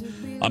morning.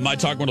 On My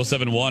Talk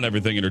 107.1,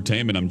 Everything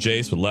Entertainment. I'm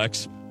Jace with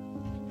Lex.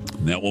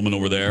 And that woman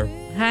over there,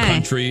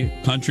 country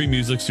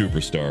music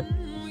superstar.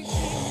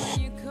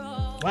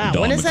 Wow,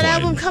 Dawn when is that McClain.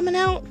 album coming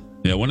out?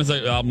 Yeah, when is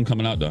that album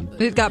coming out, Dawn?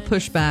 It got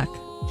pushed back.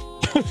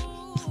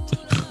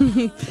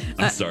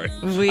 I'm sorry.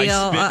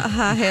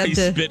 I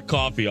spit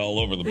coffee all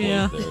over the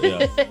place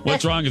there. Yeah.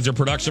 What's wrong? Is there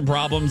production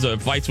problems?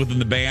 Fights within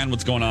the band?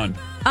 What's going on?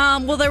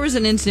 Well, there was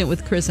an incident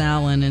with Chris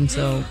Allen, and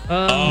so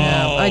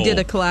I did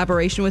a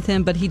collaboration with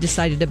him, but he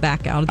decided to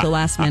back out at the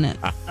last minute.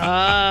 What?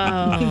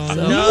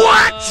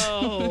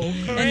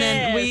 And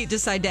then we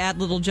decided to add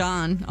Little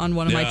John on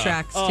one of my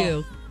tracks,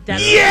 too.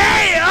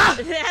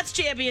 That's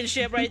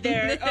championship right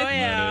there. Oh,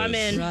 yeah, I'm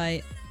in.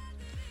 Right.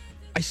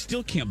 I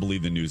still can't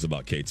believe the news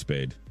about Kate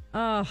Spade.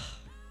 Oh.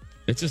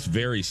 It's just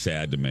very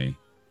sad to me.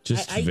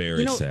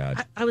 Very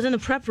sad. I was in the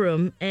prep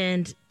room,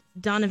 and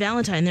Donna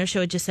Valentine, their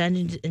show had just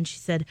ended, and she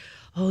said,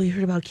 "Oh, you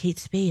heard about Kate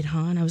Spade,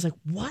 huh?" And I was like,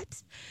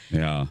 "What?"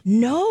 Yeah.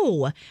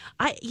 No.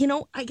 I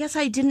guess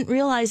I didn't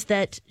realize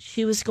that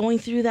she was going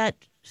through that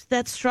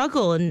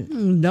struggle,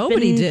 and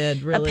nobody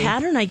did, really. A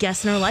pattern, I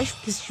guess, in her life,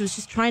 because she was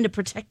just trying to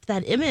protect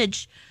that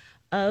image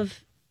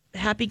of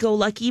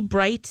happy-go-lucky,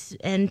 bright,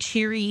 and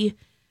cheery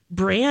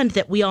brand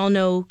that we all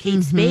know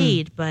Kate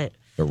Spade, but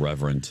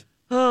irreverent,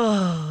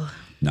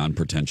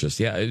 non-pretentious.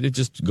 Yeah, it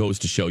just goes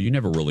to show you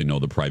never really know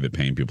the private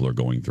pain people are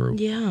going through.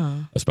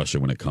 Yeah, especially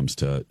when it comes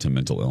to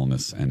mental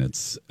illness, and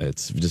it's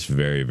just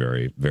very,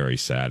 very, very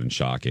sad and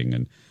shocking.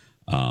 And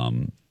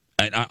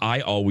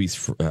I always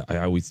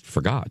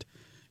forgot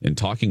in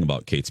talking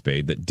about Kate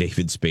Spade that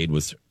David Spade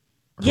was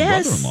her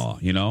brother-in-law.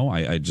 You know,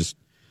 I just.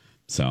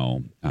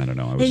 So, I don't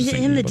know. I was just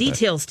thinking and the about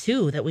details,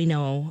 too, that we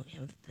know.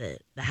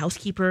 The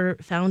housekeeper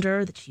found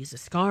her, that she used a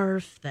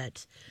scarf,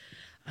 that,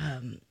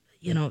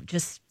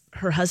 just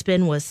her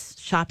husband was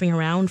shopping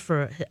around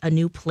for a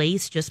new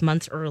place just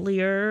months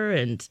earlier.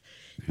 And,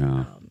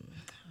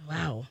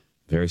 wow.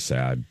 Very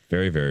sad.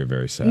 Very, very,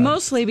 very sad.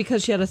 Mostly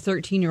because she had a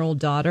 13-year-old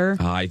daughter.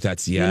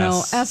 That's, yes. You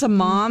know, as a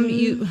mom,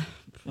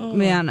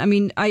 man, I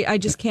mean, I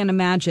just can't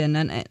imagine.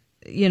 And,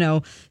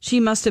 she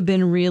must have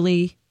been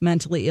really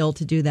mentally ill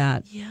to do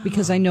that,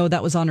 because I know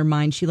that was on her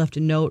mind. She left a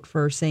note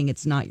for her saying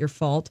it's not your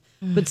fault,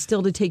 but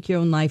still to take your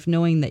own life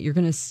knowing that you're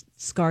going to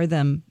scar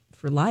them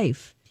for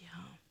life.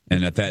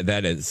 And at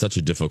that is such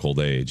a difficult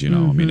age, I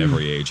mean,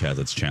 every age has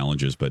its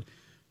challenges, but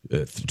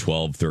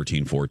 12,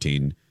 13,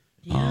 14,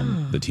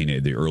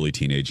 the early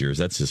teenage years,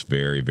 that's just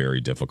very, very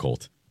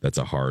difficult. That's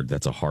a hard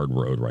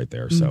road right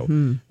there.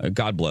 So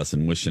God bless,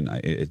 and wishing,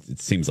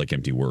 it seems like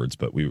empty words,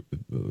 but we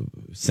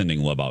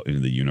sending love out into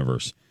the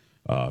universe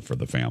for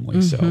the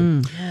family. So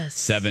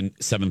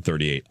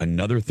 7:38.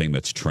 Another thing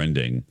that's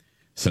trending,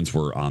 since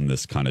we're on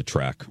this kind of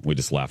track, we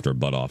just laughed our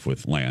butt off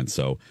with Lance.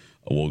 So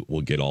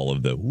we'll get all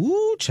of the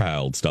woo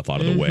child stuff out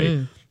of the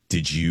way.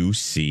 Did you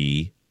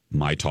see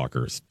My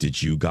Talkers?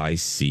 Did you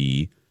guys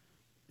see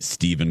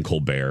Stephen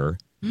Colbert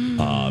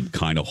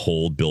kind of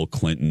hold Bill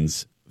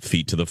Clinton's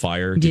feet to the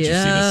fire? Did you see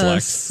this,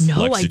 Lex?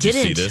 No, Lex, I did you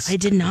see didn't. this? I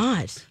did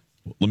not.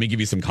 Let me give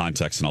you some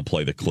context, and I'll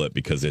play the clip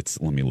because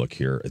let me look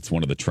here. It's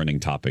one of the trending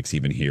topics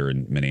even here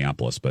in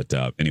Minneapolis. But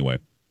anyway,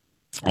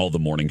 all the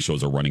morning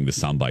shows are running the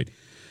soundbite.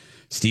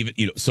 Stephen,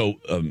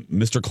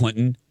 Mr.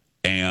 Clinton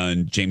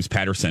and James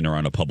Patterson are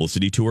on a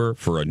publicity tour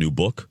for a new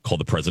book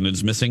called The President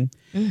is Missing.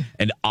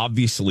 And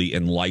obviously,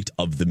 in light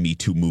of the Me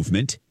Too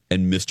movement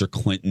and Mr.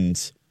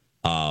 Clinton's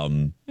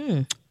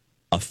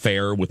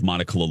affair with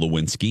Monica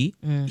Lewinsky,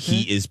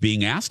 he is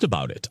being asked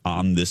about it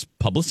on this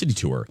publicity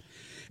tour.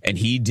 And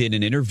he did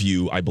an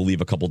interview, I believe,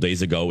 a couple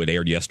days ago. It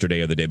aired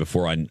yesterday or the day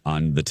before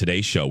on the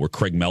Today Show, where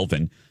Craig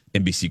Melvin,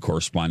 NBC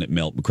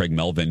correspondent Craig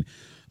Melvin,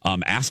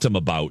 asked him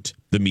about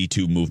the Me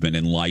Too movement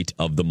in light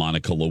of the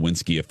Monica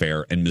Lewinsky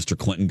affair. And Mr.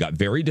 Clinton got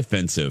very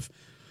defensive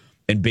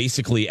and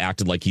basically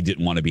acted like he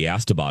didn't want to be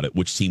asked about it,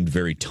 which seemed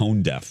very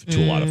tone deaf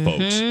to a lot of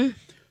folks.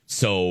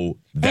 So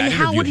that and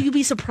how interview, would you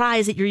be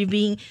surprised that you're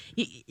being?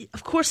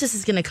 Of course, this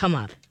is going to come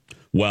up.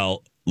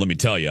 well, let me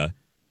tell you.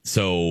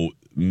 So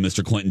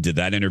Mr. Clinton did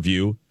that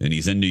interview, and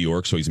he's in New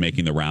York, so he's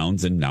making the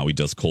rounds, and now he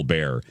does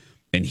Colbert.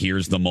 And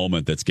here's the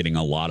moment that's getting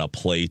a lot of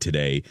play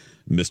today.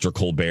 Mr.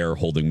 Colbert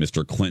holding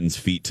Mr. Clinton's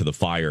feet to the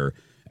fire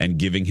and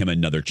giving him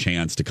another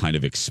chance to kind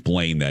of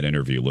explain that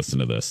interview. Listen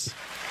to this.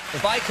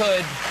 If I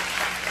could,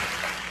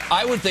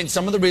 I would think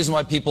some of the reason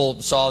why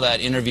people saw that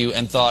interview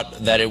and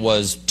thought that it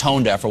was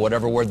tone deaf or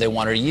whatever word they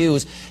wanted to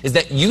use is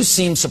that you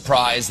seemed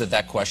surprised that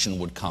that question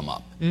would come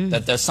up.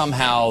 That there's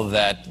somehow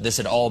that this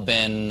had all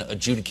been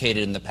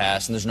adjudicated in the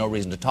past and there's no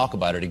reason to talk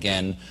about it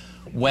again.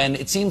 When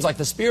it seems like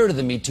the spirit of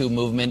the Me Too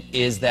movement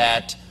is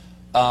that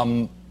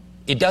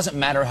it doesn't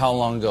matter how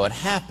long ago it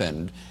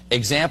happened.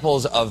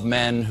 Examples of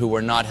men who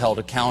were not held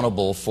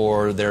accountable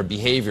for their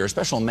behavior,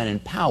 especially men in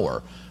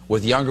power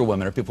with younger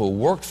women or people who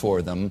worked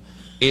for them,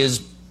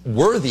 is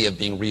worthy of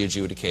being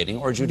re-adjudicating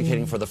or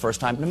adjudicating for the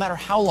first time, no matter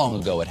how long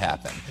ago it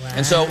happened.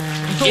 And so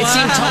it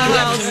seemed tone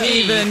deaf to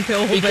me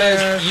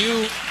because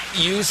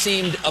you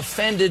seemed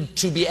offended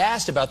to be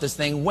asked about this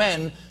thing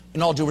when,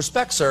 in all due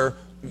respect, sir,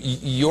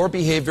 your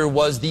behavior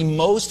was the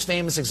most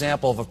famous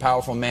example of a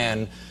powerful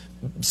man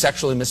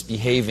sexually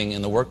misbehaving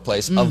in the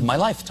workplace of my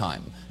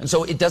lifetime. And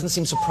so it doesn't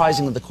seem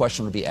surprising that the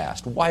question would be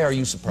asked. Why are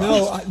you surprised?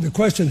 No, the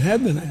question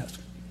had been asked.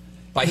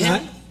 By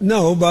him?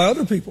 No, by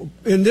other people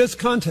in this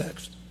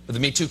context. The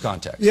Me Too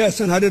context? Yes,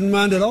 and I didn't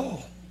mind at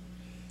all.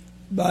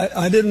 But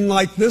I didn't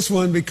like this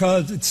one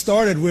because it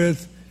started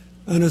with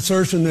an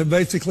assertion that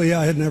basically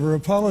I had never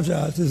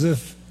apologized, as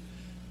if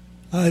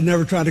I had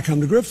never tried to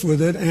come to grips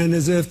with it, and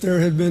as if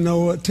there had been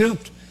no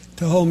attempt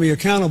to hold me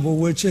accountable,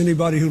 which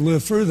anybody who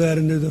lived through that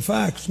and knew the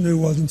facts knew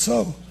wasn't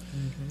so.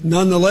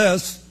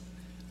 Nonetheless,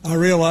 I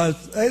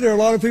realized, hey, there are a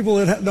lot of people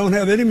that don't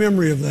have any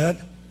memory of that,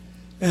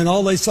 and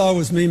all they saw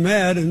was me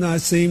mad, and I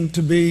seemed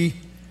to be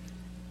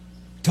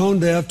tone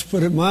deaf, to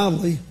put it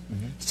mildly.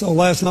 So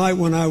last night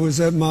when I was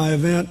at my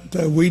event,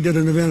 we did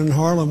an event in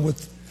Harlem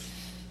with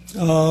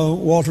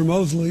Walter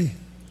Mosley,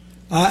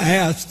 I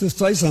asked to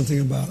say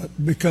something about it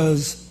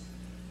because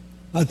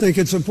I think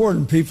it's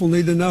important. People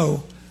need to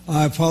know.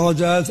 I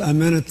apologize. I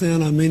meant it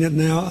then. I mean it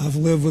now. I've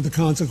lived with the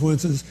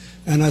consequences,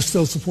 and I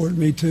still support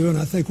Me Too, and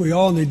I think we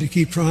all need to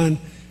keep trying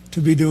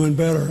to be doing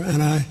better,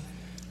 and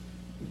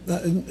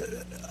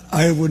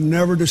I would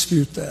never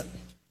dispute that.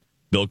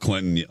 Bill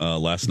Clinton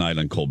last night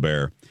on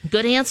Colbert.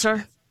 Good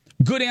answer.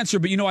 Good answer,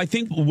 but I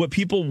think what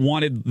people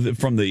wanted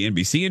from the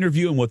NBC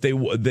interview and what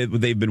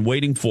they've been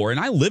waiting for, and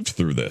I lived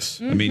through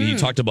this. I mean, he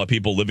talked about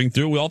people living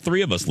through. All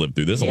three of us lived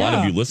through this. A lot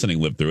of you listening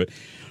lived through it.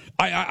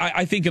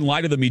 I think in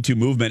light of the Me Too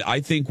movement, I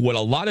think what a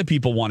lot of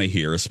people want to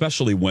hear,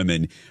 especially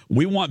women,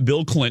 we want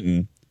Bill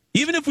Clinton,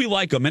 even if we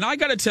like him. And I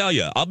got to tell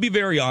you, I'll be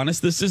very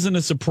honest. This isn't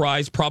a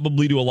surprise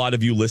probably to a lot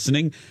of you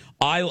listening.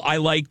 I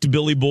liked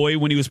Billy Boy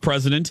when he was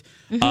president.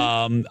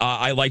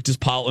 I liked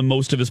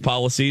most of his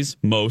policies.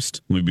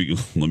 Let me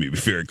be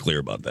very clear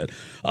about that.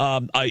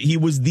 He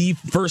was the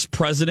first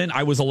president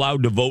I was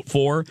allowed to vote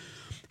for.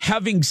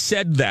 Having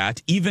said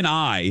that, even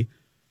I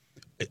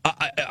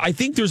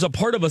think there's a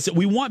part of us that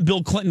we want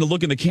Bill Clinton to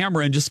look in the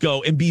camera and just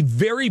go and be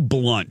very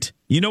blunt.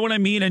 You know what I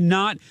mean? And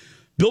not.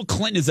 Bill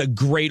Clinton is a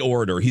great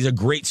orator. He's a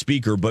great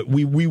speaker, but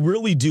we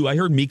really do. I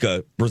heard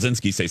Mika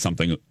Brzezinski say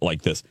something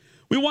like this.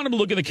 We want him to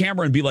look at the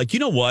camera and be like, you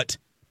know what?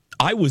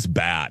 I was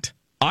bad.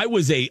 I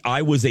was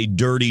a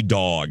dirty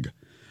dog.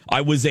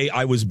 I was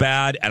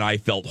bad, and I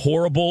felt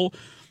horrible.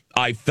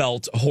 I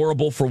felt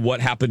horrible for what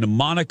happened to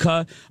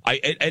Monica.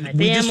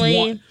 We just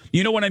want,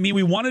 you know what I mean?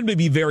 We wanted him to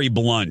be very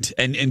blunt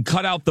and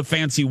cut out the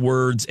fancy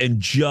words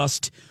and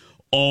just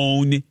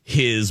own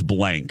his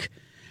blank.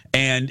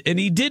 And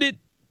he did it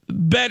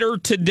better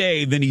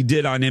today than he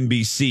did on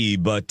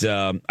NBC, but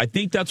I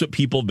think that's what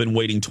people have been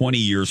waiting 20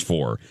 years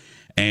for.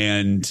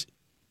 And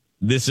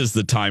this is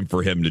the time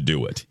for him to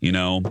do it,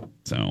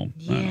 So,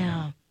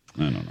 yeah.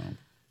 I don't know.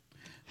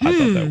 I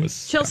thought that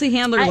was... Chelsea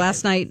Handler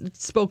last night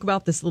spoke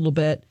about this a little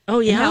bit. Oh,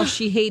 yeah? And how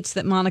she hates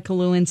that Monica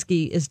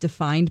Lewinsky is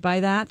defined by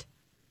that.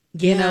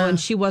 Yeah. And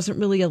she wasn't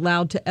really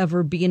allowed to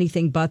ever be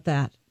anything but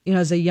that.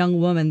 As a young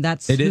woman,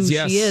 that's who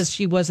she is.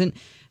 She wasn't,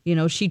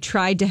 she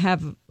tried to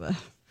have...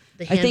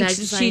 I think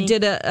she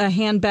did a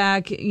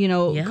handbag,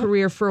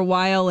 career for a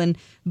while.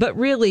 But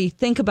really,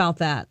 think about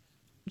that.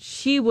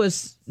 She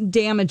was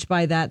damaged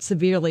by that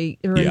severely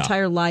her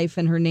entire life,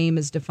 and her name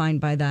is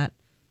defined by that.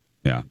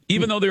 Yeah.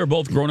 Even though they were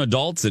both grown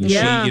adults and she,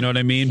 you know what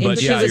I mean? But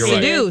she was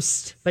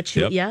seduced. But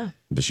she,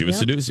 But she was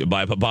seduced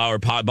by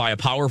a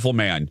powerful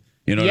man.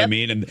 You know what I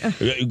mean?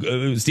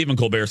 And Stephen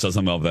Colbert said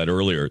something about that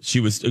earlier. She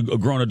was a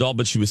grown adult,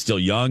 but she was still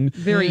young.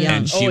 Very young.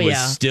 And she was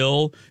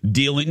still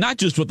dealing, not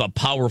just with a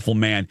powerful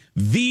man,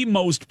 the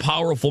most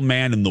powerful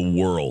man in the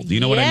world. You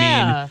know what I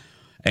mean?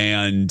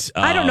 And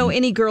I don't know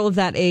any girl of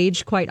that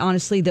age, quite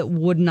honestly, that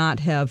would not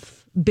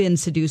have been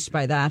seduced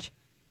by that.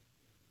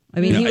 I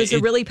mean, he was a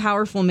really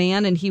powerful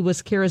man, and he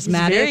was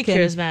charismatic. He's very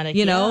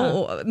charismatic.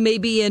 And,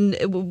 maybe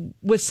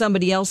with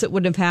somebody else it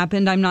wouldn't have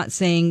happened. I'm not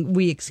saying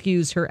we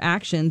excuse her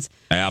actions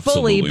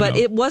fully, but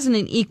it wasn't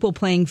an equal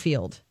playing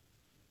field.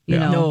 You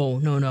know?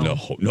 No.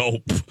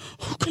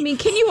 I mean,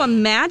 can you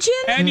imagine?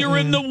 And you're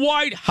in the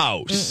White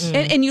House.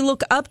 And you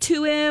look up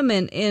to him,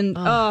 and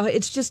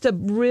it's just a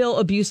real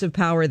abuse of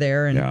power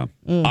there. And,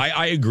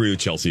 I agree with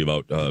Chelsea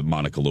about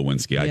Monica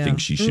Lewinsky. I think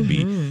she should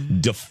be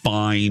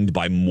defined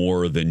by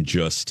more than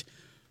just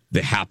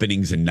the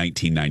happenings in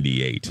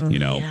 1998,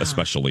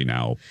 especially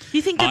now. Do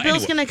you think that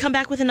Bill's going to come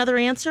back with another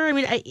answer? I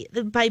mean,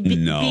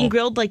 being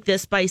grilled like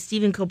this by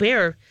Stephen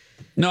Colbert.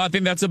 No, I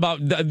think that's about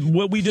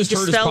what we just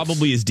heard is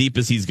probably as deep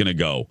as he's going to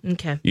go.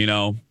 Okay.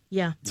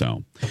 Yeah.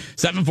 So,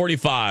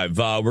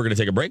 7:45. We're going to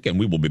take a break, and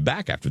we will be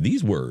back after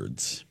these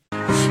words.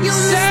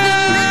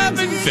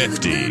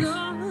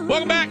 7:50.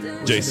 Welcome back.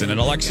 Jason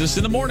and Alexis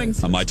in the morning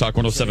on My Talk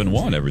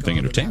 107.1, Everything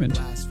Entertainment.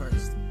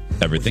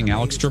 Everything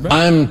Alex Trebek.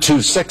 I'm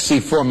too sexy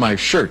for my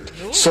shirt.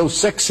 So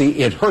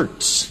sexy it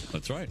hurts.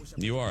 That's right.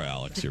 You are,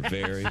 Alex. You're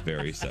very,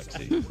 very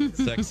sexy.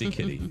 Sexy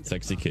kitty.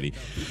 Sexy kitty.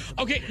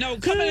 Okay, now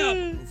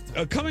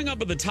coming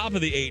up at the top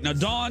of the 8. Now,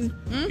 Dawn,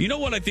 you know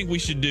what I think we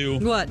should do?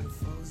 What?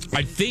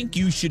 I think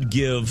you should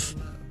give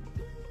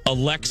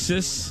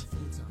Alexis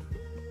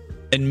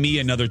and me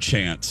another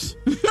chance.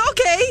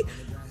 Okay.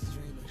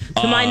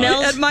 To mind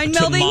meld? At mind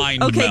melding? To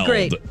mind okay, meld.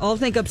 great. I'll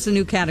think up some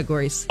new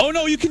categories. Oh,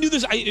 no, you can do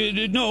this.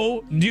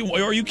 No,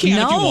 or you can't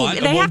if you want.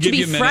 They we'll have to give be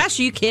you a minute. fresh.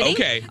 Are you kidding?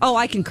 Okay. Oh,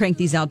 I can crank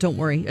these out. Don't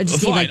worry. I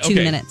just need like 2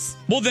 minutes.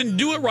 Well, then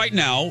do it right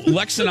now.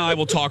 Lex and I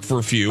will talk for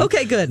a few.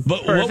 Okay, good.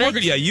 But what we're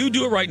gonna, you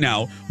do it right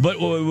now. But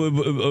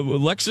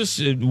Alexis,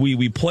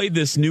 we played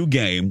this new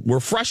game.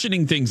 We're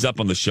freshening things up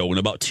on the show in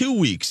about 2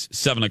 weeks.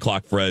 7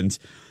 o'clock, friends.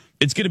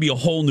 It's going to be a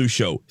whole new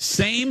show.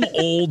 Same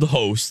old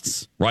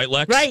hosts, right,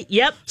 Lex? Right,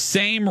 yep.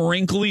 Same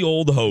wrinkly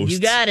old hosts. You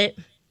got it.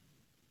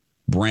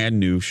 Brand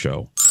new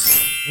show.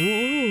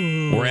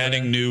 Ooh. We're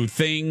adding new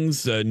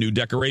things, new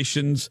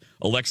decorations.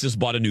 Alexis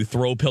bought a new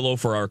throw pillow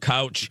for our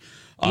couch.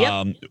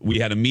 Yep. We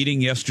had a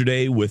meeting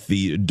yesterday with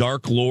the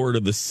Dark Lord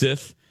of the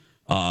Sith,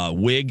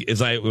 Wig,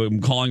 as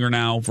I'm calling her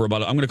now I'm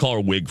going to call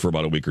her Wig for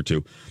about a week or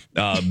two.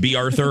 B.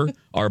 Arthur,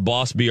 our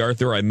boss, B.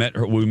 Arthur.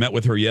 We met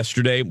with her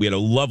yesterday. We had a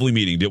lovely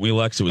meeting, didn't we,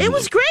 Lex? It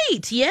was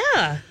great.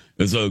 Yeah. It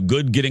was a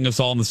good getting us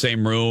all in the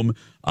same room.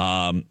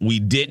 We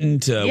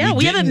didn't.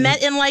 We haven't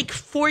met in like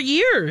 4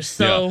 years.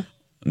 So. Yeah.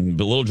 A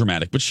little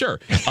dramatic, but sure.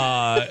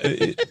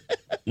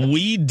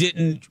 We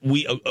didn't.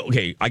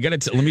 Okay. I got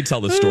to let me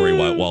tell the story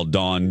while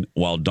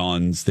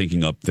Dawn's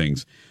thinking up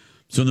things.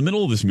 So in the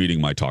middle of this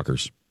meeting, my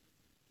talkers,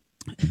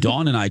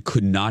 Dawn and I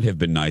could not have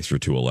been nicer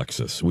to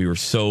Alexis. We were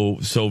so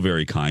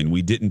very kind.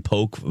 We didn't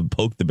poke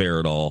the bear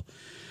at all.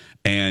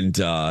 And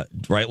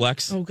right,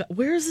 Lex? Oh God,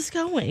 where is this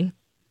going?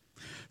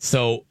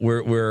 So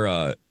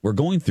we're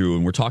going through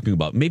and we're talking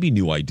about maybe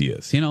new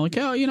ideas.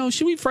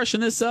 Should we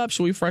freshen this up?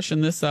 Should we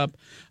freshen this up?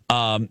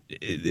 And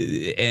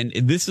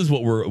this is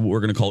what we're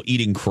going to call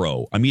eating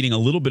crow. I'm eating a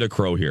little bit of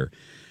crow here.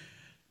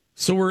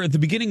 So we're at the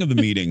beginning of the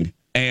meeting.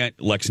 And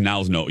Lex, the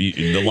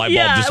light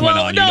bulb just went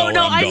on.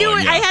 I knew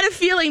it. Yeah. I had a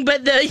feeling,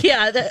 but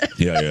yeah.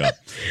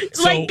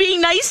 So, like being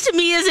nice to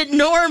me isn't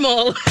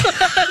normal.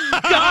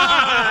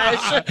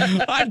 Gosh,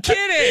 I'm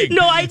kidding.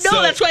 No, I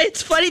know. That's why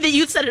it's funny that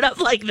you set it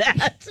up like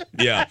that.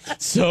 Yeah.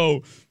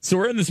 So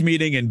we're in this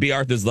meeting, and B.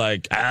 Arthur's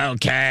like,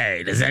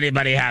 "Okay, does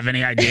anybody have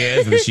any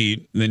ideas?"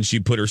 And then she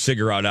put her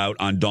cigarette out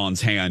on Dawn's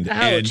hand,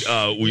 Ouch.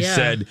 And we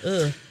said.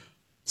 Ugh.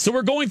 So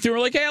we're going through, we're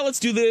like, let's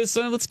do this,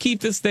 let's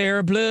keep this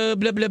there, blah,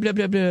 blah, blah, blah,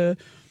 blah, blah.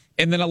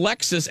 And then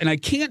Alexis, and I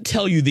can't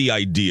tell you the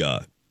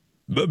idea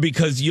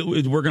because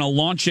we're going to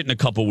launch it in a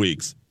couple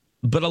weeks.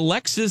 But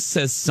Alexis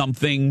says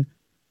something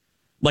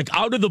like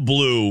out of the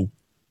blue,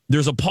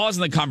 there's a pause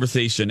in the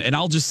conversation, and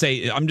I'll just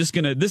say,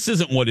 this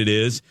isn't what it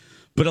is.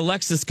 But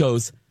Alexis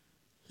goes,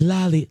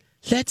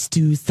 let's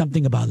do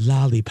something about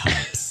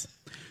lollipops.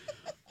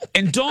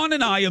 And Dawn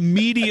and I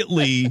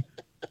immediately,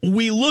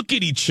 we look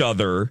at each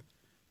other.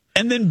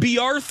 And then B.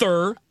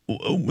 Arthur,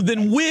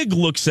 then Wig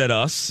looks at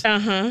us.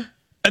 Uh-huh.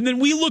 And then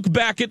we look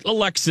back at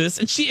Alexis,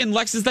 and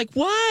Lex is like,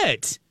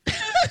 "What?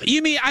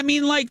 You mean? I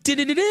mean, like,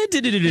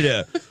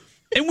 da-da-da-da-da-da-da."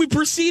 And we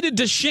proceeded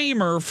to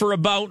shame her for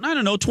about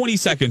 20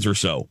 seconds or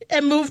so,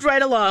 and moved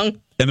right along.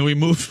 And then we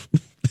moved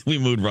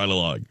right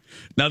along.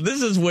 Now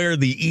this is where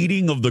the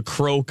eating of the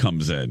crow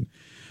comes in,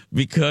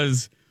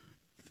 because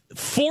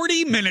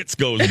 40 minutes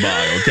goes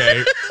by,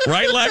 okay?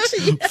 Right, Lex?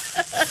 Yeah.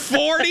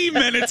 40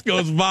 minutes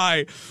goes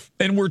by,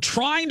 and we're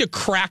trying to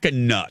crack a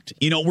nut.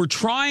 We're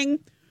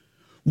trying...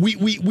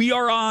 We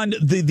are on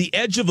the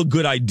edge of a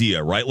good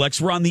idea, right,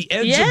 Lex? We're on the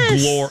edge of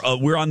glory.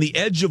 We're on the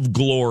edge of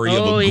glory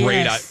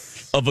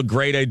of a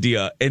great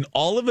idea, and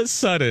all of a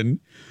sudden,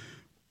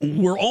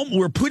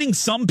 we're putting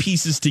some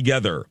pieces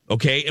together,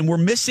 okay? And we're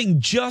missing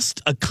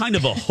just a kind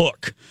of a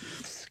hook.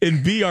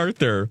 And B.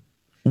 Arthur,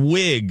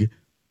 Wig...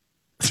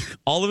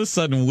 All of a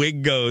sudden,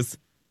 Wig goes,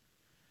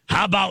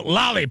 "How about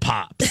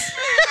lollipops?"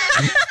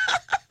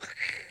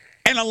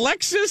 And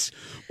Alexis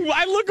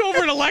I look over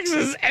at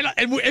Alexis, and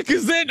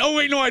because then, oh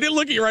wait, no, I didn't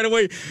look at you right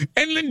away.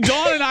 And then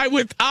Dawn and I,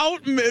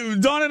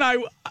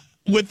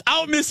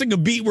 without missing a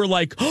beat, we're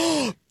like,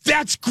 oh,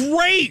 that's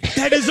great.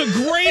 That is a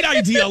great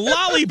idea.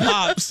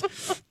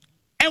 Lollipops.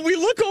 And we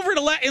look over at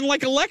Alex, and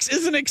like Alex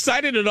isn't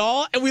excited at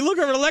all. And we look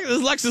over at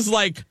Alex is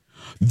like,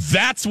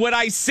 that's what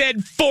I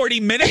said 40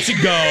 minutes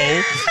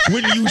ago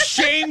when you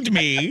shamed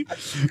me.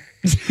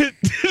 And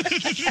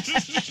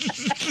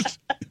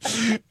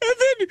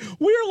then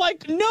we were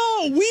like,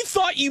 no, we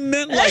thought you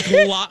meant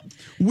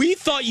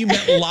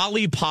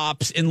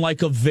lollipops in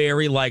like a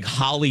very like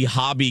Holly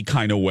Hobby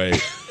kind of way.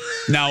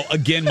 Now,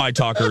 again, my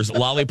talkers,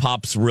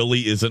 lollipops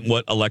really isn't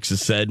what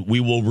Alexis said. We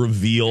will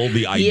reveal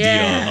the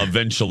idea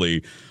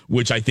eventually,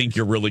 which I think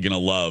you're really going to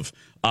love.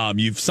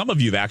 Some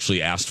of you have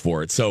actually asked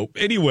for it. So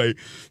anyway,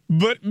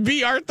 but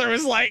B. Arthur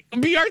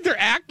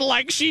act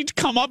like she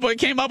came up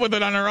with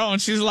it on her own.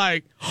 She's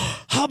like,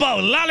 how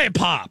about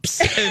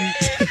lollipops? And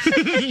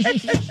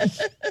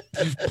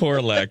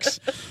poor Lex.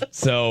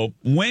 So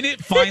when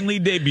it finally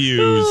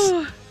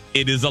debuts,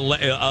 it is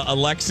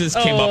Alexis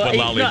came up with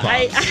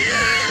lollipops.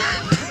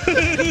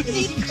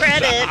 Need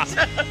credit.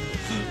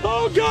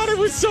 Oh, God, it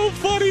was so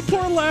funny.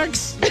 Poor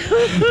Lex.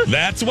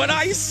 That's what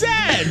I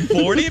said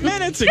 40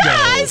 minutes ago.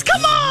 Guys,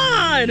 come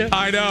on.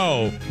 I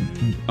know.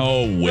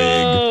 Oh, wig.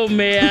 Oh,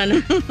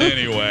 man.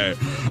 Anyway.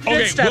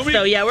 Good stuff,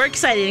 though. Yeah, we're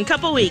excited. In a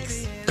couple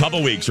weeks.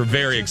 We're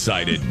very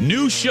excited.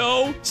 New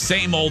show,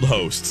 same old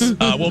hosts.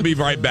 We'll be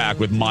right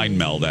back with Mind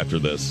Meld after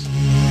this.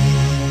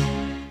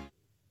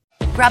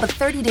 Grab a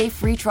 30-day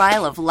free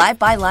trial of Live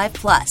by Live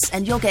Plus,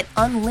 and you'll get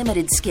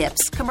unlimited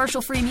skips,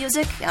 commercial-free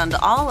music, and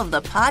all of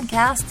the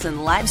podcasts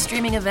and live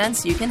streaming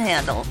events you can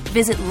handle.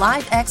 Visit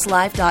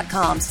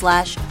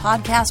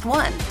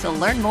livexlive.com/podcast1 to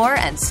learn more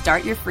and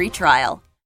start your free trial.